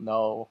all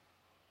know.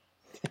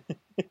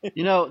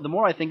 You know, the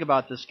more I think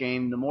about this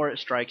game, the more it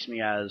strikes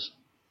me as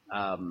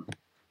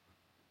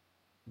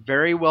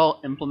very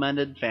well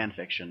implemented fan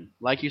fiction.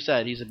 Like you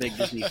said, he's a big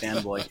Disney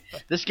fanboy.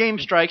 This game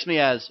strikes me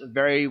as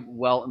very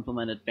well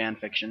implemented fan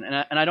fiction,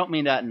 and I don't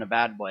mean that in a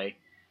bad way.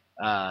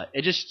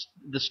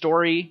 The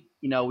story,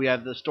 we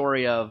have the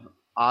story of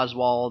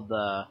Oswald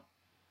the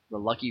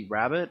Lucky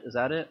Rabbit. Is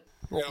that it?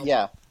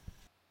 Yeah.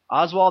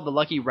 Oswald the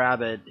Lucky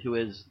Rabbit, who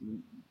is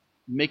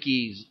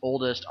Mickey's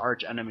oldest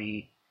arch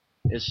enemy,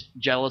 is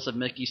jealous of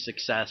Mickey's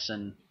success,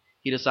 and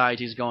he decides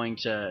he's going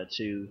to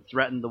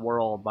threaten the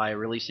world by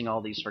releasing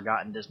all these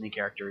forgotten Disney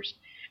characters.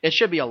 It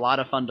should be a lot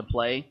of fun to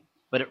play,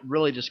 but it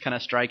really just kind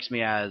of strikes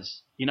me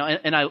as,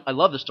 and I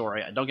love the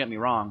story, don't get me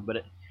wrong,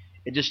 but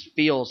it just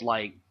feels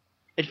like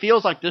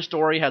this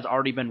story has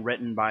already been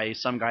written by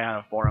some guy on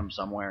a forum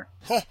somewhere.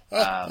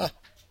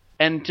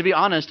 And to be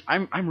honest,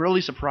 I'm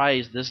really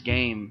surprised this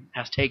game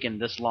has taken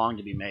this long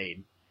to be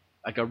made.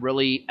 Like a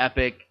really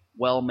epic,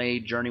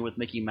 well-made Journey with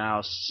Mickey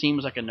Mouse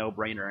seems like a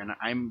no-brainer, and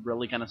I'm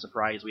really kind of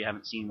surprised we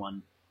haven't seen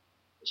one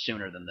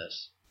sooner than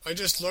this. I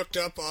just looked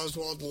up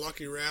Oswald the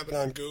Lucky Rabbit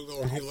on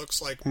Google, and he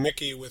looks like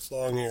Mickey with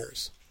long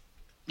ears.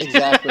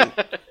 Exactly.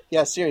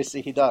 Yeah,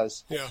 seriously, he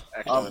does. Yeah,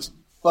 he does.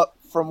 But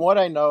from what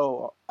I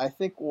know, I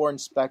think Warren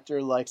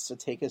Spector likes to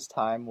take his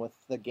time with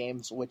the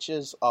games, which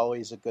is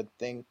always a good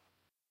thing.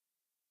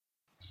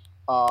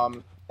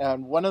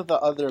 And one of the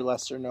other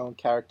lesser-known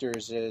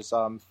characters is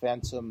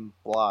Phantom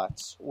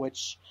Blotz,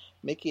 which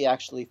Mickey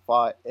actually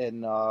fought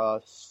in a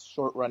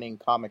short-running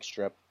comic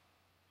strip.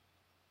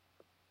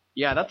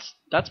 Yeah,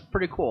 that's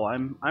pretty cool.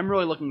 I'm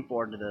really looking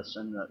forward to this,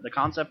 and the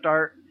concept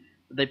art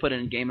that they put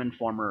in Game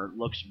Informer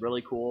looks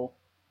really cool.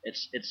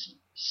 It's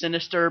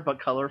sinister but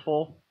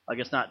colorful. Like,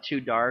 it's not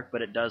too dark,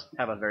 but it does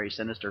have a very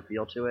sinister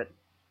feel to it.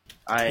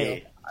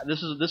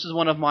 This is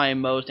one of my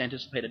most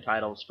anticipated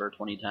titles for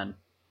 2010.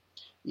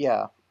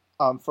 Yeah,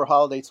 for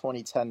holiday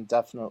 2010,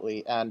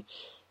 definitely. And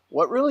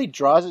what really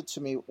draws it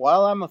to me,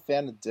 while I'm a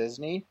fan of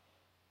Disney,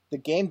 the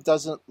game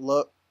doesn't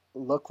look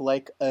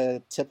like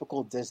a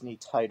typical Disney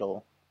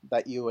title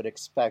that you would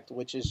expect,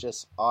 which is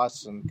just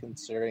awesome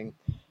considering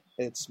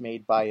it's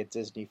made by a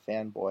Disney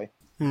fanboy.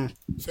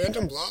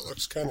 Phantom Blot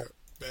looks kind of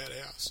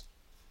badass.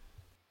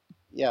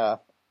 Yeah,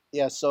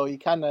 so you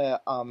kind of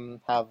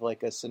have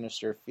like a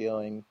sinister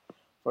feeling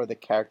for the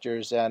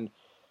characters, and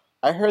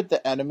I heard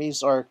the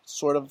enemies are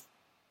sort of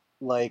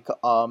like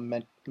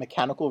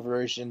mechanical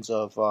versions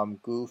of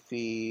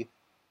Goofy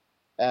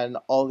and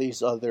all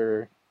these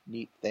other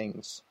neat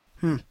things.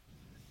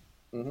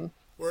 Mm-hmm.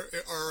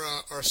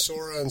 Are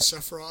Sora and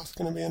Sephiroth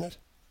going to be in it?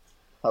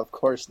 Of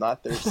course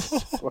not. There's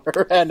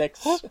Square Enix.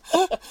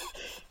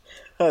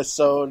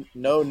 So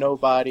no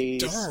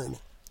nobodies. Darn.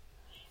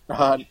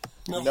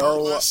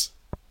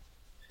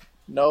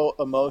 No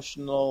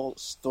emotional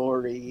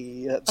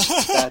story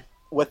that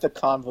with a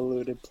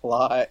convoluted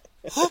plot.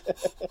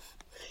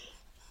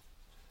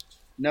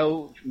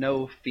 No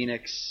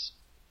Phoenix.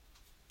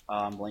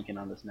 I'm blanking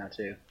on this now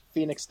too.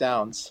 Phoenix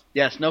Downs.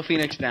 Yes, no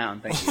Phoenix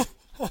Down. Thank you.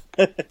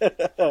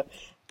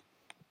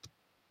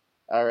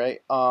 All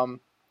right.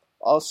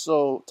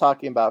 Also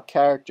talking about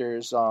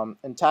characters,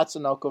 in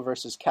Tatsunoko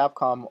vs.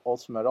 Capcom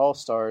Ultimate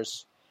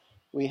All-Stars,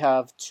 we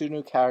have two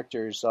new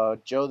characters,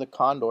 Joe the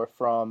Condor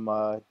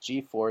from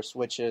G-Force,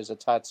 which is a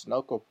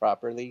Tatsunoko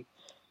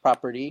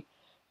property,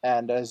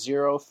 and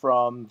Zero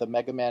from the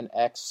Mega Man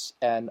X,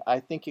 and I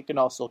think you can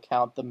also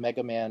count the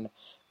Mega Man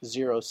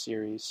Zero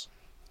series.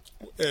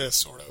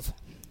 Sort of.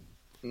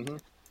 Mm-hmm.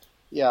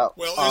 Yeah.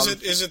 Well,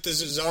 is it the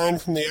design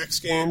from the X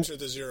games or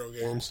the Zero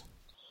games?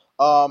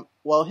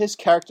 Well, his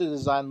character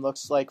design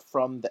looks like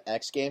from the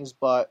X games,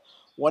 but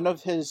one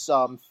of his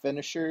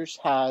finishers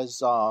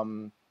has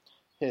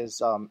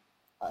his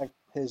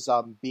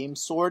beam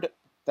sword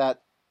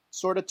that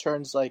sort of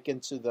turns like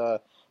into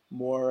the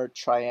more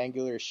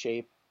triangular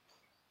shape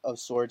of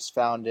swords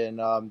found in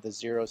the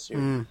Zero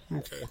series.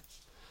 Okay.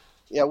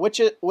 Yeah, which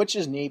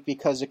is neat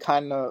because it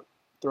kind of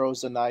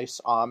throws a nice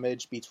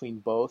homage between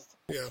both.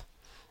 Yeah.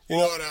 You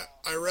know what?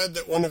 I read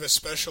that one of his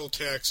special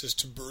attacks is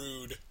to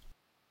brood.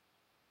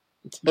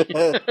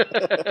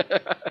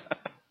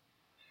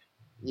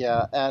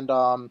 Yeah,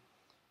 and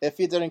if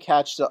you didn't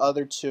catch the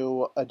other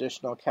two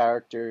additional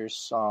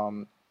characters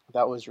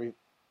that was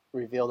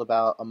revealed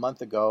about a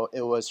month ago,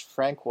 it was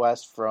Frank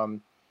West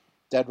from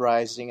Dead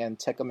Rising and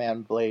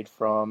Tekkaman Blade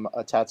from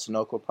a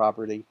Tatsunoko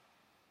property.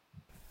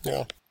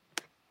 Yeah.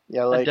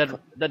 Yeah, like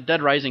that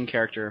Dead Rising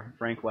character,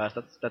 Frank West.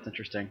 That's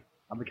interesting.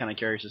 I'll be kind of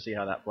curious to see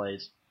how that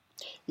plays.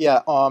 Yeah,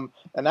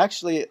 and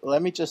actually,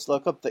 let me just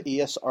look up the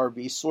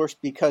ESRB source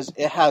because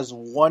it has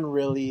one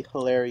really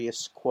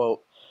hilarious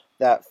quote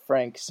that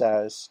Frank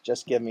says.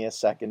 Just give me a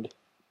second.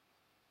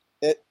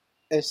 It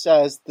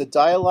says, "The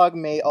dialogue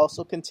may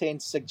also contain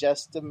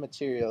suggestive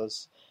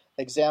materials.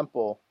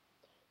 Example,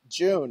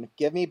 June,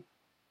 give me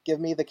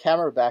the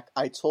camera back.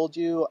 I told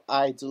you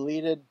I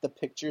deleted the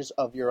pictures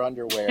of your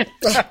underwear."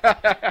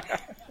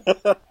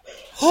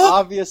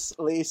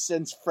 Obviously,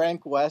 since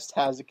Frank West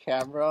has a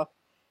camera,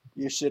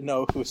 you should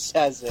know who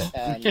says it.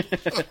 And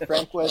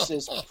Frank West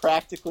is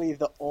practically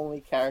the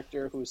only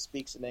character who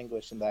speaks in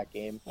English in that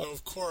game. Oh,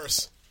 of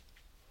course.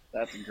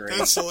 That's great.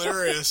 That's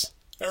hilarious.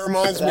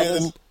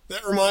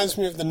 That reminds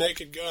me of the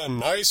Naked Gun.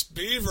 Nice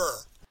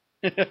beaver.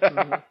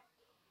 Mhm.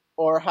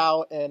 Or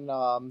how in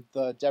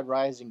the Dead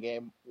Rising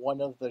game,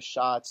 one of the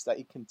shots that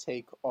you can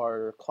take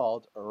are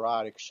called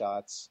erotic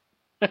shots.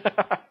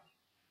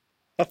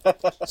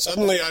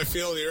 Suddenly I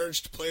feel the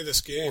urge to play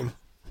this game.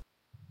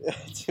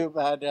 Too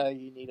bad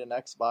you need an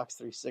Xbox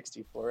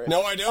 360 for it.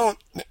 No, I don't.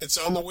 It's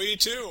on the Wii,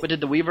 too. But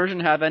did the Wii version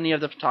have any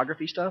of the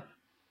photography stuff?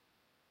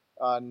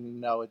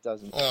 No, it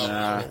doesn't. Oh,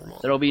 never mind.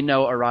 There'll be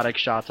no erotic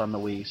shots on the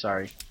Wii,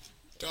 sorry.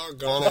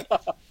 Doggone it.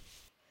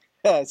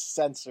 It's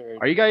censored.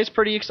 Are you guys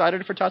pretty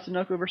excited for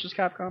Tatsunoko vs.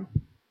 Capcom?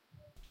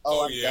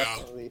 Oh, yeah.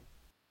 Definitely.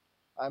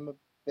 I'm a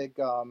big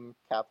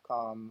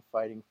Capcom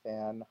fighting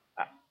fan.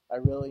 I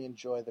really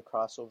enjoy the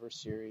crossover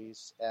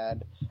series,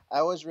 and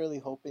I was really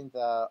hoping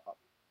that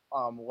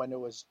when it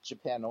was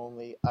Japan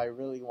only, I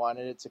really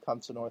wanted it to come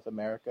to North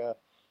America.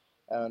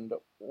 And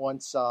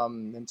once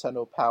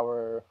Nintendo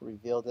Power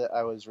revealed it,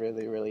 I was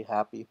really, really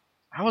happy.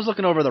 I was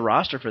looking over the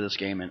roster for this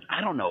game, and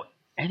I don't know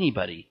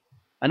anybody.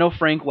 I know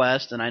Frank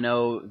West, and I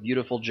know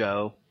Beautiful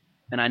Joe,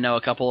 and I know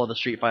a couple of the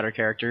Street Fighter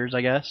characters,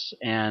 I guess,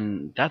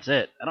 and that's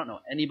it. I don't know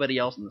anybody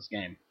else in this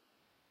game.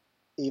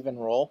 Even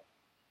Roll?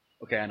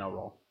 Okay, I know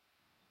Roll.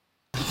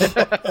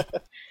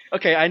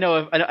 Okay, I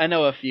know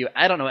a few.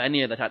 I don't know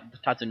any of the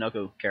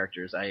Tatsunoko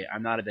characters.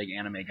 I'm not a big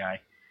anime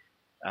guy.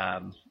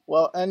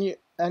 Well,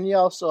 and you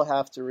also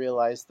have to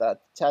realize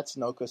that the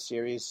Tatsunoko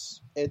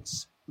series,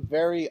 it's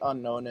very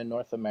unknown in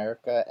North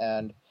America,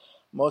 and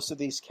most of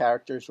these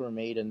characters were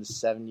made in the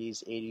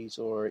 70s, 80s,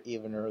 or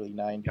even early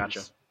 90s.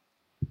 Gotcha.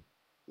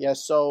 Yeah,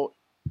 so,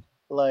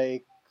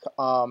 like,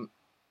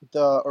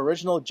 the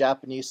original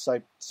Japanese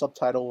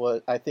subtitle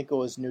was, I think it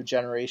was New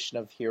Generation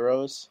of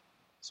Heroes.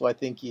 So I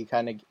think you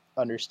kind of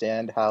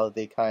understand how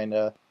they kind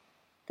of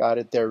got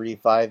it. They're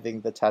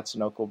reviving the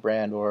Tatsunoko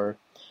brand or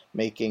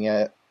making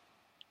it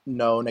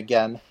known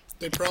again.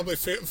 They probably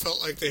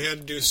felt like they had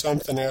to do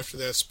something after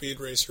that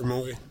Speed Racer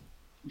movie.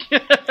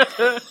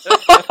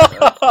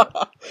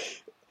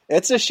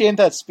 It's a shame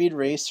that Speed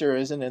Racer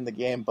isn't in the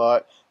game,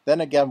 but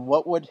then again,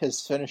 what would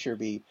his finisher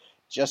be?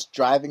 Just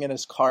driving in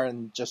his car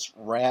and just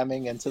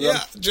ramming into them?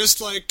 Yeah, just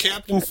like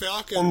Captain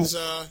Falcon's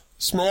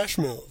smash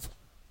move.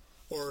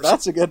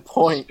 That's a good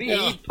point.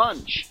 Speed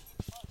punch.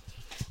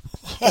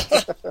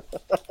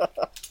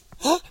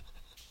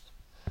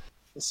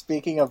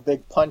 Speaking of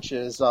big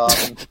punches,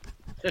 I'm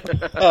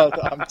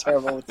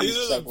terrible with these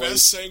are the segues.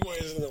 best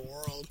segues in the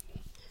world.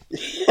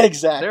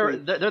 Exactly.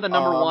 They're the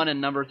number 1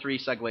 and number 3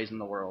 segues in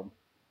the world.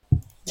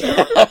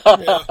 Yeah.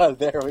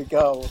 There we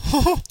go.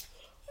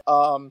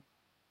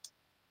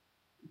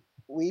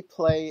 We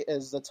Play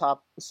is the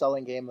top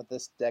selling game of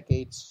this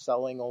decade,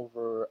 selling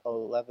over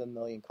 11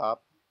 million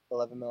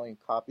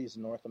copies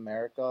in North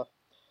America.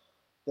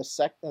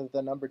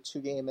 The number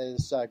 2 game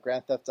is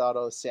Grand Theft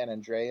Auto San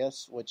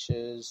Andreas, which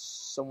is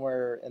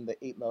somewhere in the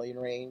 8 million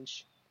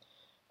range.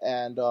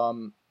 And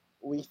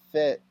We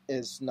Fit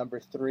is number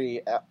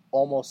 3,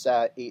 almost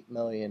at 8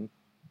 million.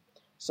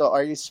 So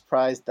are you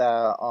surprised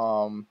that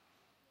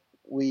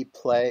We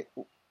Play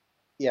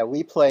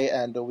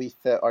and We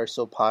Fit are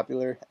so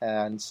popular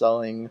and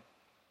selling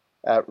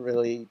at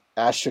really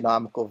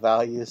astronomical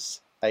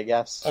values, I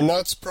guess? I'm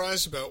not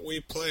surprised about We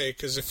Play,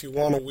 because if you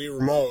want a Wii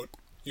Remote,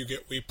 you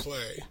get We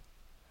Play.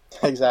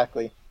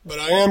 Exactly. But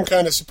I am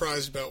kind of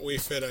surprised about We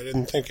Fit. I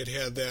didn't think it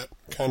had that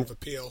kind of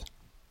appeal.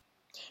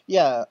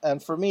 Yeah,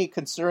 and for me,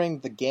 considering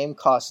the game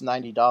costs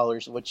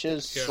 $90, which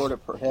is sort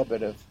of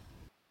prohibitive.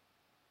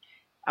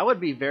 I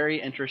would be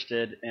very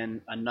interested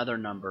in another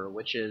number,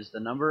 which is the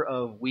number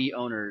of Wii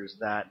owners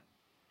that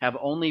have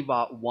only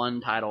bought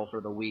one title for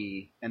the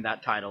Wii, and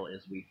that title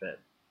is Wii Fit.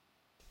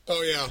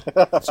 Oh, yeah.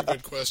 That's a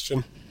good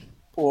question.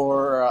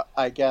 Or,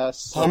 I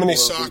guess... How many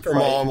soccer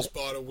moms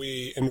bought a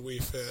Wii and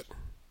Wii Fit?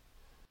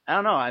 I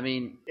don't know. I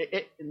mean,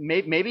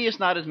 maybe it's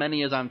not as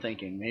many as I'm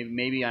thinking.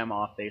 Maybe I'm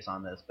off base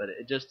on this, but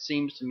it just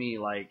seems to me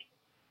like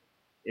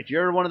if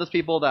you're one of those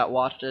people that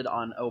watched it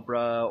on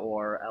Oprah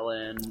or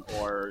Ellen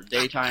or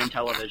daytime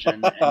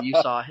television and you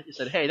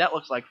said, hey, that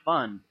looks like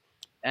fun,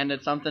 and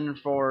it's something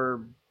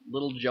for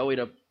little Joey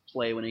to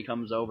play when he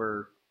comes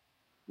over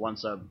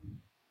once a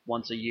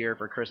year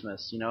for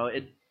Christmas,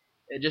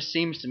 it just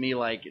seems to me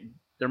like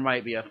there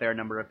might be a fair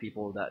number of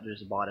people that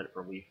just bought it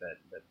for Wii Fit,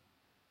 but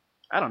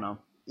I don't know.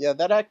 Yeah,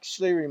 that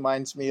actually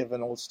reminds me of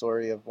an old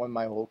story of one of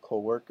my old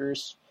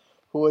coworkers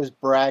who was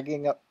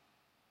bragging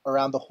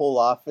around the whole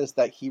office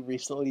that he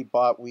recently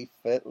bought Wii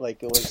Fit,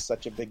 like it was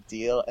such a big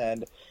deal,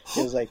 and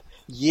he was like,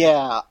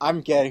 yeah,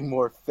 I'm getting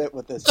more fit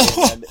with this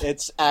game, and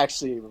it's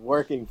actually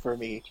working for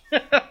me.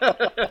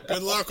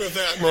 Good luck with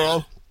that,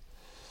 man.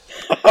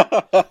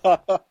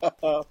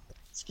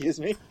 Excuse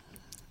me?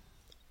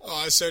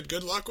 Oh, I said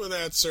good luck with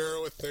that, sir,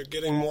 with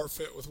getting more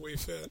fit with Wii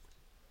Fit.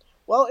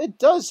 Well, it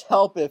does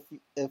help if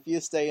you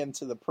stay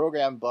into the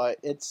program, but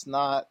it's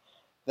not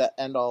the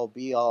end-all,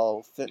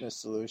 be-all fitness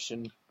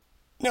solution.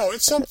 No,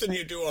 it's something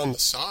you do on the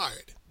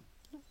side.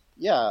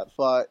 Yeah,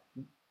 but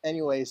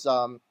anyways,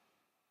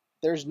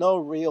 there's no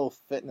real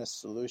fitness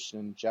solution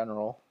in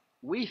general.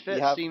 Wii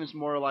Fit seems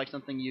more like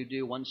something you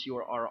do once you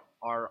are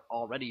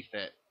already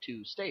fit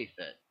to stay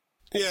fit.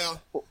 Yeah.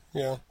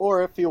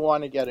 Or if you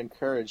want to get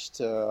encouraged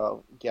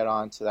to get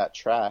onto that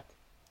track.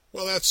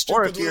 Well, that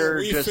stupid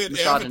little Wii just Fit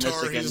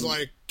avatar, he's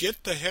like,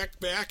 get the heck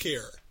back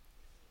here.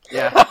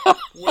 Yeah.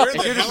 Where if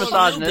the you're just hell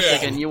have you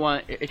misogynistic been? and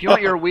if you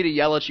want your Wii to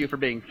yell at you for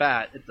being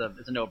fat, it's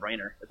a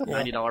no-brainer. It's a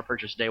 $90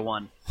 purchase day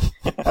one.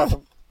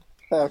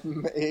 That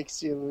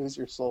makes you lose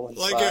your soul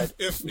inside. Like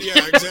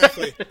yeah,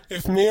 exactly.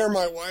 If me or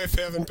my wife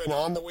haven't been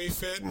on the Wii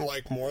Fit in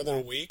like more than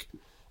a week,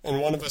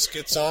 and one of us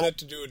gets on it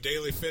to do a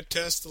daily fit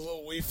test, the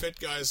little Wii Fit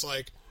guy's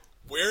like,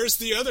 "Where's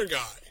the other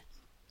guy?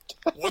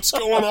 What's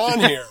going on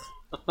here?"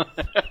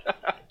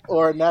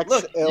 Or next,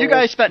 look, you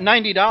guys spent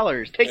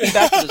 $90. Take me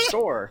back to the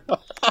store.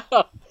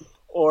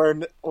 Or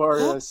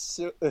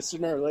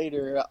sooner or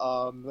later,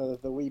 the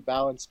Wii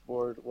balance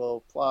board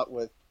will plot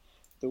with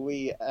the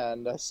Wii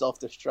and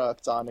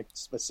self-destruct on a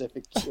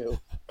specific cue.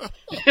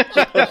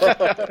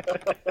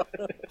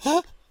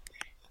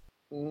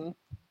 Mm-hmm.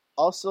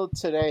 Also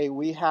today,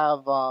 we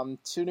have 2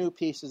 new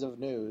pieces of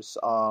news.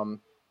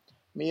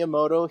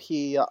 Miyamoto,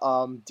 he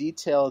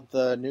detailed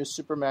the new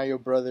Super Mario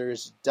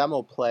Brothers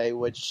demo play,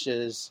 which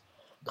is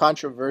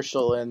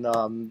controversial in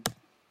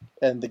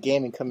the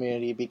gaming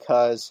community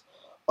because,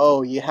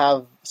 you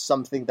have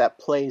something that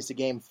plays the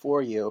game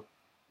for you.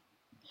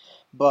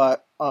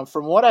 But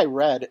from what I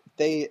read,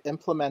 they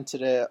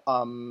implemented it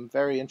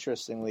very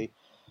interestingly.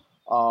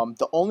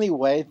 The only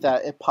way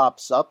that it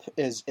pops up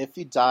is if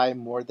you die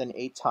more than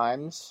 8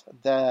 times,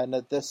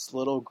 then this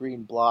little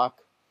green block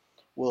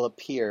will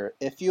appear.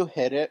 If you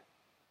hit it,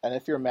 and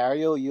if you're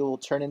Mario, you will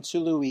turn into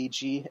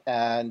Luigi,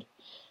 and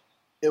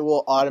it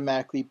will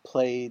automatically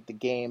play the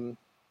game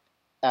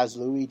as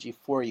Luigi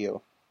for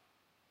you.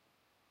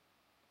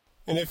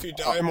 And if you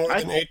die more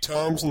than 8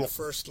 times in the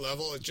first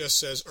level, it just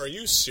says, "Are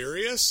you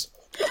serious?"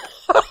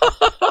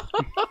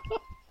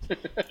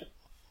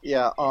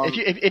 Yeah.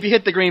 If you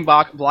hit the green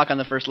block on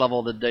the first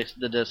level, the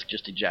disc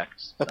just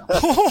ejects.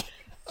 So.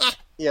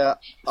 Yeah.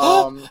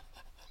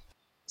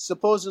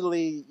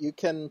 Supposedly, you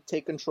can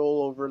take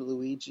control over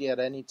Luigi at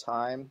any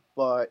time,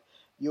 but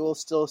you will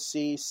still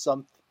see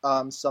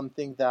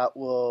something that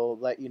will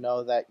let you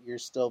know that you're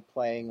still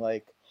playing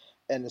like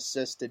an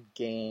assisted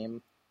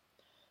game.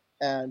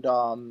 And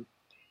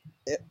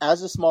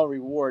as a small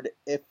reward,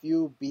 if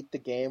you beat the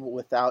game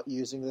without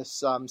using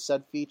this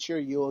said feature,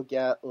 you will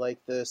get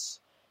like this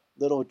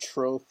little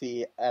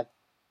trophy at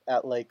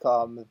like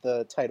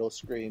the title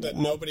screen that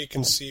nobody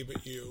can see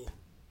but you.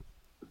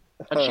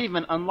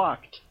 Achievement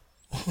unlocked.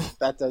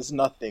 That does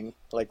nothing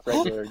like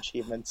regular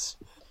achievements.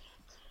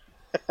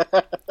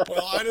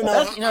 Well, I don't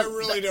know. I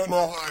really don't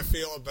know how I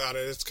feel about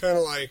it. It's kind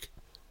of like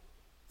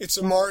it's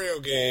a Mario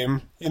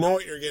game. You know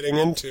what you're getting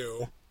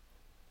into.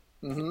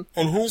 Mm-hmm.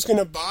 And who's going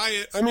to buy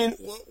it? I mean,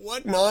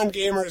 what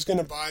non-gamer is going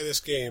to buy this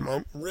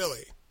game?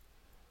 Really?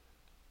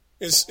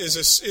 Is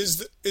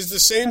the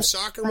same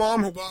soccer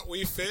mom who bought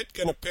Wii Fit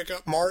going to pick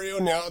up Mario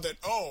now that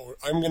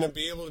I'm going to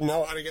be able to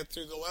know how to get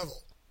through the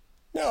level?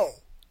 No.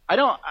 I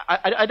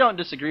don't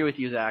disagree with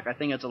you, Zach. I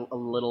think it's a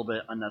little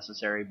bit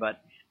unnecessary,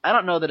 but I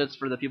don't know that it's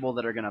for the people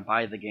that are going to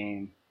buy the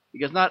game,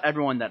 because not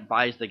everyone that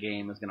buys the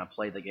game is going to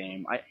play the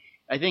game.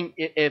 I think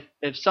if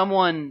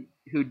someone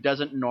who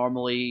doesn't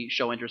normally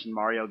show interest in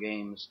Mario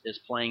games is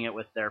playing it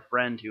with their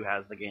friend who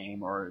has the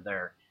game or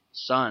their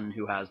son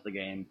who has the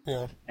game,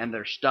 and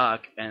they're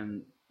stuck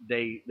and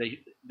they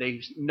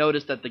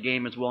notice that the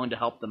game is willing to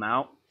help them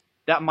out,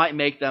 that might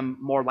make them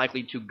more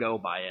likely to go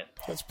buy it.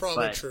 That's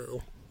probably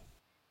true.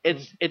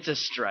 It's a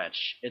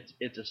stretch.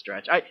 It's a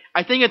stretch.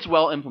 I think it's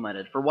well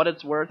implemented. For what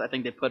it's worth, I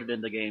think they put it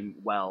in the game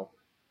well.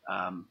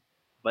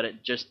 But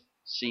it just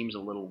seems a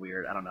little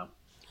weird. I don't know.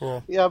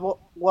 Yeah,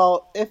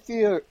 well, if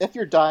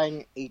you're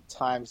dying 8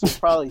 times, you're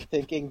probably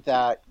thinking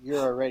that you're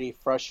already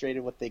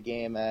frustrated with the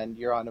game and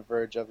you're on the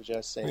verge of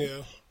just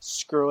saying,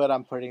 "Screw it,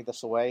 I'm putting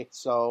this away."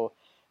 So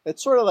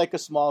it's sort of like a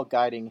small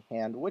guiding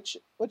hand, which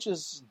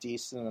is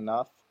decent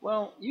enough.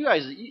 Well, you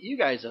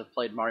guys have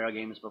played Mario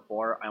games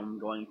before. I'm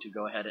going to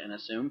go ahead and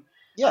assume.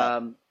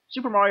 Yeah.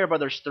 Super Mario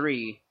Brothers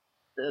 3,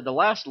 the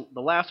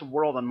last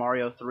world on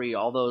Mario 3,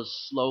 all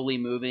those slowly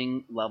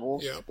moving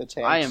levels. Yeah. The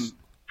tanks. I am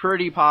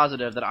pretty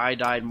positive that I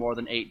died more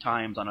than 8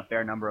 times on a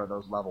fair number of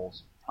those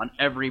levels on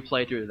every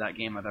playthrough of that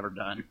game I've ever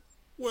done.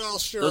 Well,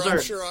 sure.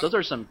 Those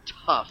are some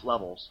tough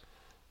levels.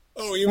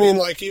 Oh, you mean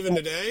like even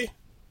today?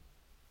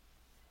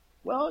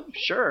 Well,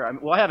 sure.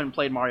 I haven't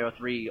played Mario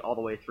 3 all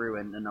the way through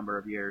in a number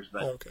of years,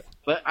 but okay.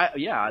 But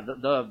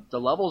the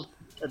levels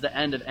at the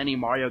end of any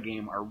Mario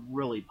game are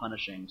really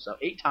punishing. So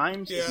 8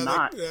 times is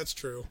not that's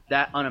true.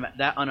 That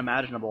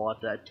unimaginable at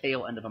the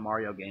tail end of a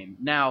Mario game.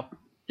 Now,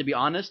 to be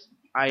honest,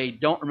 I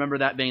don't remember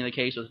that being the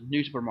case with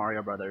New Super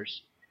Mario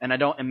Brothers, and I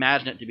don't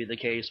imagine it to be the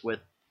case with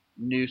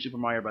New Super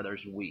Mario Brothers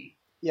Wii.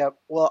 Yeah,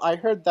 well, I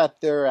heard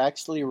that they're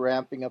actually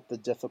ramping up the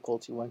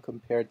difficulty when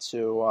compared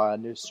to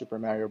New Super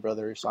Mario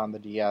Brothers on the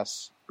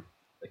DS.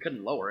 They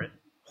couldn't lower it.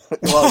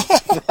 Well,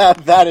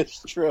 that is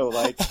true.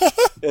 Like,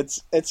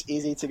 it's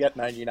easy to get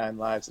 99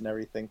 lives and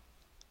everything.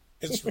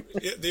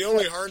 The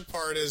only hard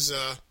part is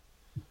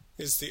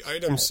the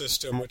item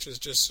system, which is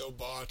just so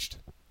botched.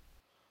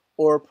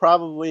 Or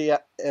probably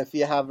if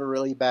you have a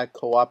really bad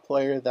co-op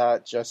player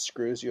that just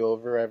screws you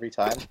over every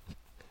time.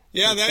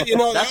 Yeah,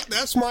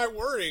 that's my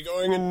worry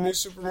going into New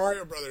Super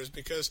Mario Brothers,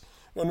 because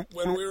when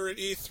we were at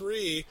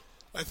E3,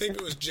 I think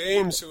it was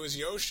James who was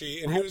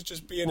Yoshi, and he was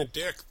just being a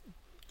dick,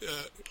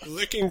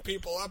 licking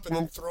people up and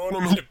then throwing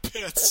them into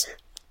pits.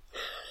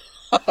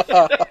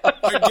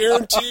 I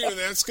guarantee you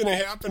that's going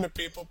to happen to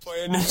people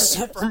playing New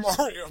Super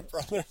Mario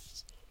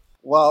Brothers.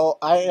 Well,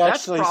 I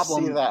actually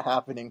see that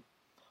happening.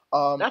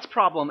 That's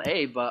problem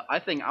A, but I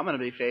think I'm going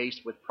to be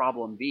faced with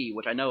problem B,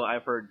 which I know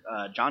I've heard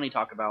Johnny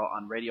talk about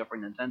on Radio Free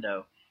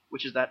Nintendo,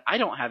 which is that I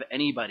don't have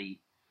anybody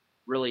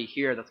really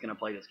here that's going to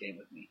play this game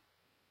with me.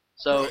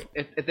 So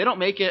right. if they don't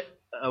make it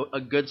a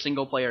good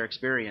single-player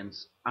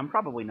experience, I'm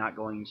probably not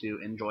going to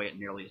enjoy it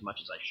nearly as much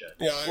as I should.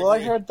 Yeah, I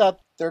heard that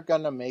they're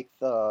going to make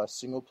the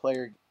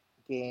single-player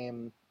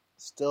game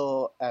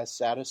still as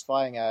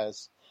satisfying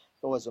as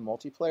it was a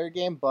multiplayer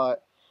game,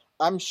 but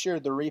I'm sure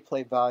the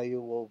replay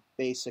value will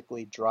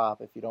basically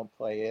drop if you don't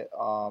play it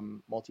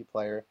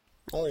multiplayer.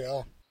 Oh,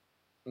 yeah.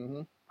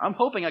 Mm-hmm. I'm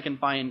hoping I can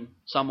find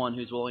someone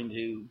who's willing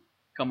to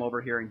come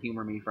over here and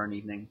humor me for an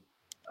evening,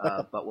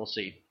 but we'll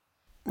see.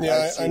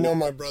 Yeah, I know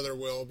my brother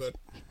will, but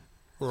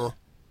well,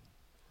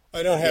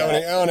 I don't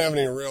have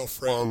any real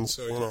friends,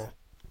 so you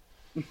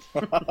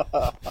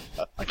know.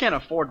 I can't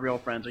afford real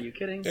friends. Are you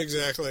kidding?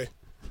 Exactly.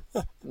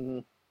 Mm-hmm.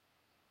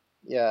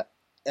 Yeah,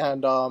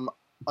 and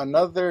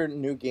another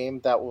new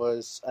game that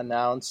was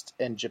announced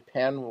in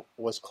Japan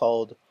was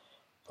called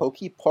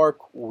Pokepark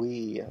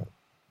Wii.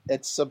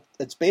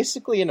 It's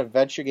basically an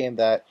adventure game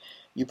that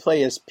you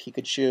play as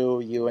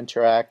Pikachu. You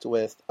interact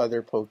with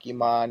other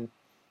Pokemon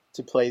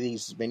to play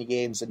these mini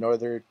games in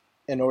order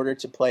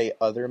to play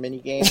other mini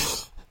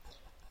games.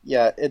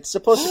 Yeah, it's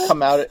supposed to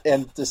come out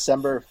in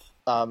December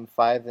 5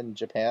 in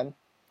Japan,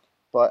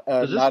 but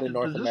not in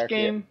North America.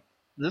 Does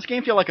this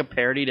game feel like a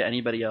parody to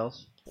anybody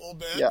else? A little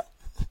bit. Yeah.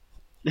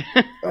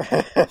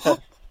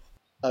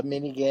 A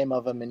mini game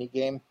of a mini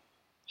game.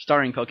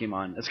 Starring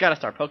Pokemon. It's got to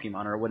star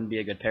Pokemon, or it wouldn't be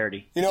a good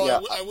parody. You know, yeah.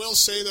 I will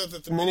say, though,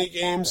 that the mini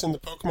games and the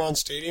Pokemon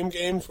Stadium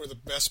games were the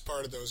best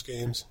part of those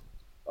games.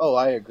 Oh,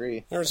 I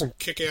agree. There were some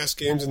kick-ass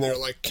games in there,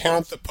 like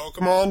Count the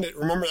Pokemon.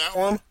 Remember that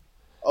one?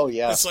 Oh,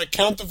 yeah. It's like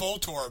Count the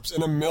Voltorbs,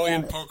 and 1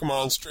 million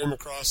Pokemon stream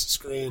across the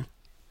screen.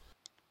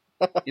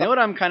 You know what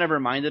I'm kind of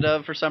reminded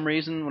of for some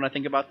reason when I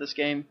think about this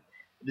game?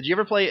 Did you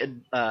ever play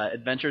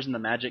Adventures in the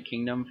Magic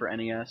Kingdom for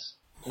NES?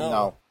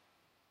 No.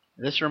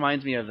 This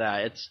reminds me of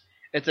that.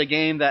 It's a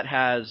game that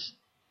has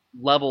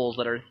levels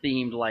that are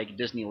themed like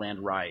Disneyland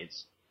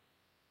rides.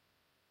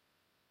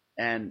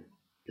 And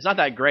it's not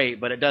that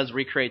great, but it does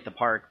recreate the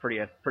park pretty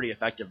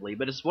effectively.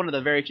 But it's one of the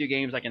very few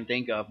games I can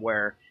think of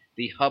where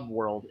the hub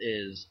world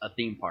is a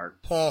theme park.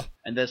 Huh.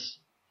 And this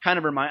kind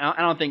of I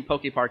don't think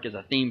Pokepark is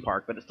a theme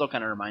park, but it still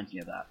kind of reminds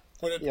me of that.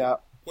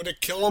 Would it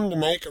kill them to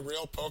make a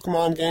real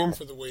Pokemon game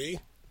for the Wii?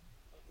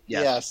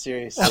 Yes. Yeah,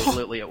 seriously.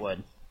 Absolutely it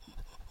would.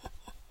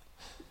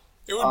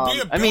 It would be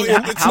a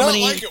billion. It's not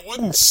like it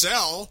wouldn't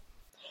sell.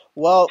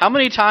 Well, how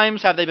many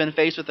times have they been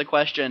faced with the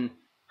question,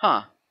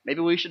 maybe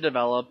we should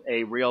develop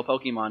a real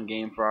Pokemon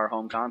game for our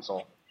home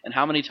console? And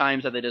how many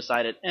times have they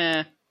decided,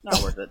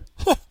 not worth it?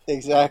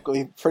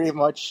 Exactly. Pretty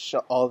much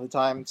all the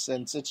time,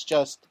 since it's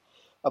just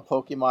a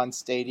Pokemon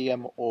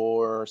Stadium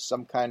or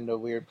some kind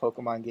of weird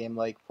Pokemon game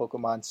like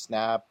Pokemon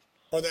Snap.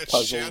 Or that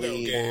Puzzle Shadow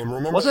League. game.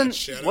 Remember wasn't that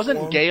Shadow wasn't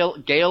one?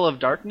 Gale of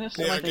Darkness?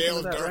 Yeah, Gale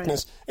of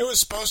Darkness. Right? It was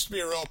supposed to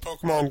be a real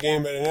Pokemon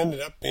game, but it ended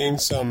up being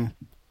some,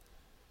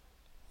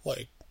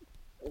 like,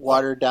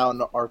 watered down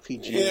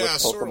RPG with Pokemon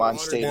sort of watered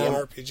Stadium.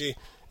 down RPG.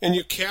 And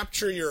you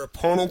capture your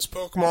opponent's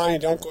Pokemon. You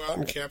don't go out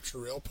and capture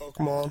real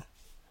Pokemon.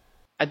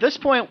 At this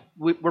point,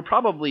 we're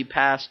probably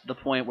past the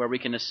point where we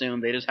can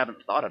assume they just haven't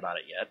thought about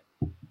it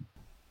yet.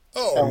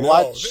 Oh and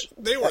no!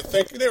 They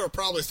were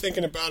probably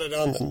thinking about it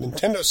on the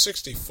Nintendo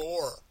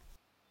 64.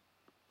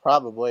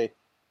 Probably.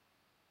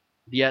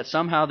 Yet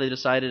somehow they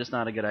decided it's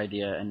not a good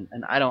idea, and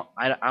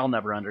I'll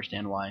never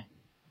understand why.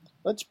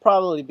 That's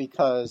probably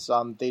because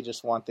they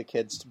just want the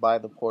kids to buy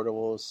the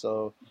portables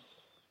so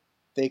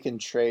they can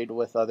trade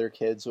with other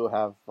kids who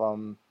have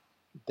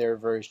their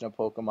version of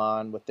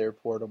Pokemon with their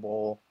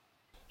portable.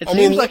 It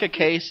seems like a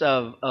case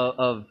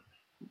of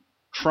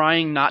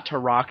trying not to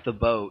rock the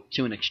boat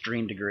to an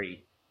extreme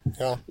degree.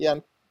 Yeah. Yeah,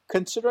 and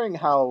considering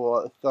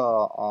how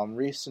the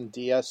recent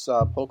DS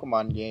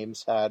Pokemon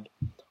games had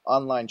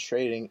online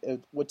trading,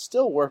 it would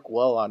still work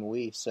well on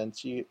Wii,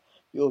 since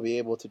you'll be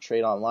able to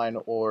trade online,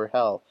 or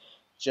hell,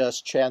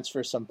 just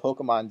transfer some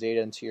Pokemon data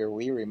into your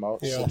Wii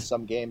remote, since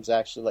some games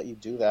actually let you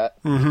do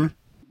that. Mm-hmm.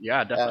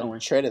 Yeah, definitely.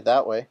 And trade it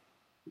that way.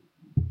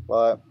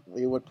 But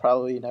we would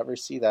probably never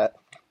see that.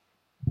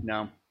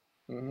 No.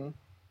 Mm-hmm.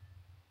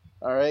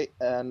 All right,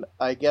 and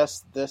I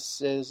guess this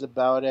is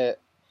about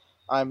it.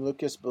 I'm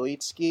Lucas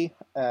Belitsky,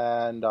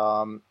 and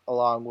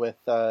along with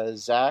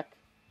Zach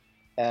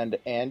and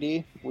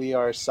Andy, we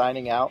are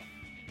signing out.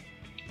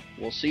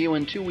 We'll see you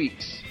in 2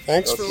 weeks.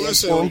 Thanks for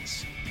listening.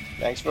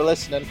 Thanks for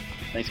listening.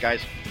 Thanks,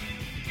 guys.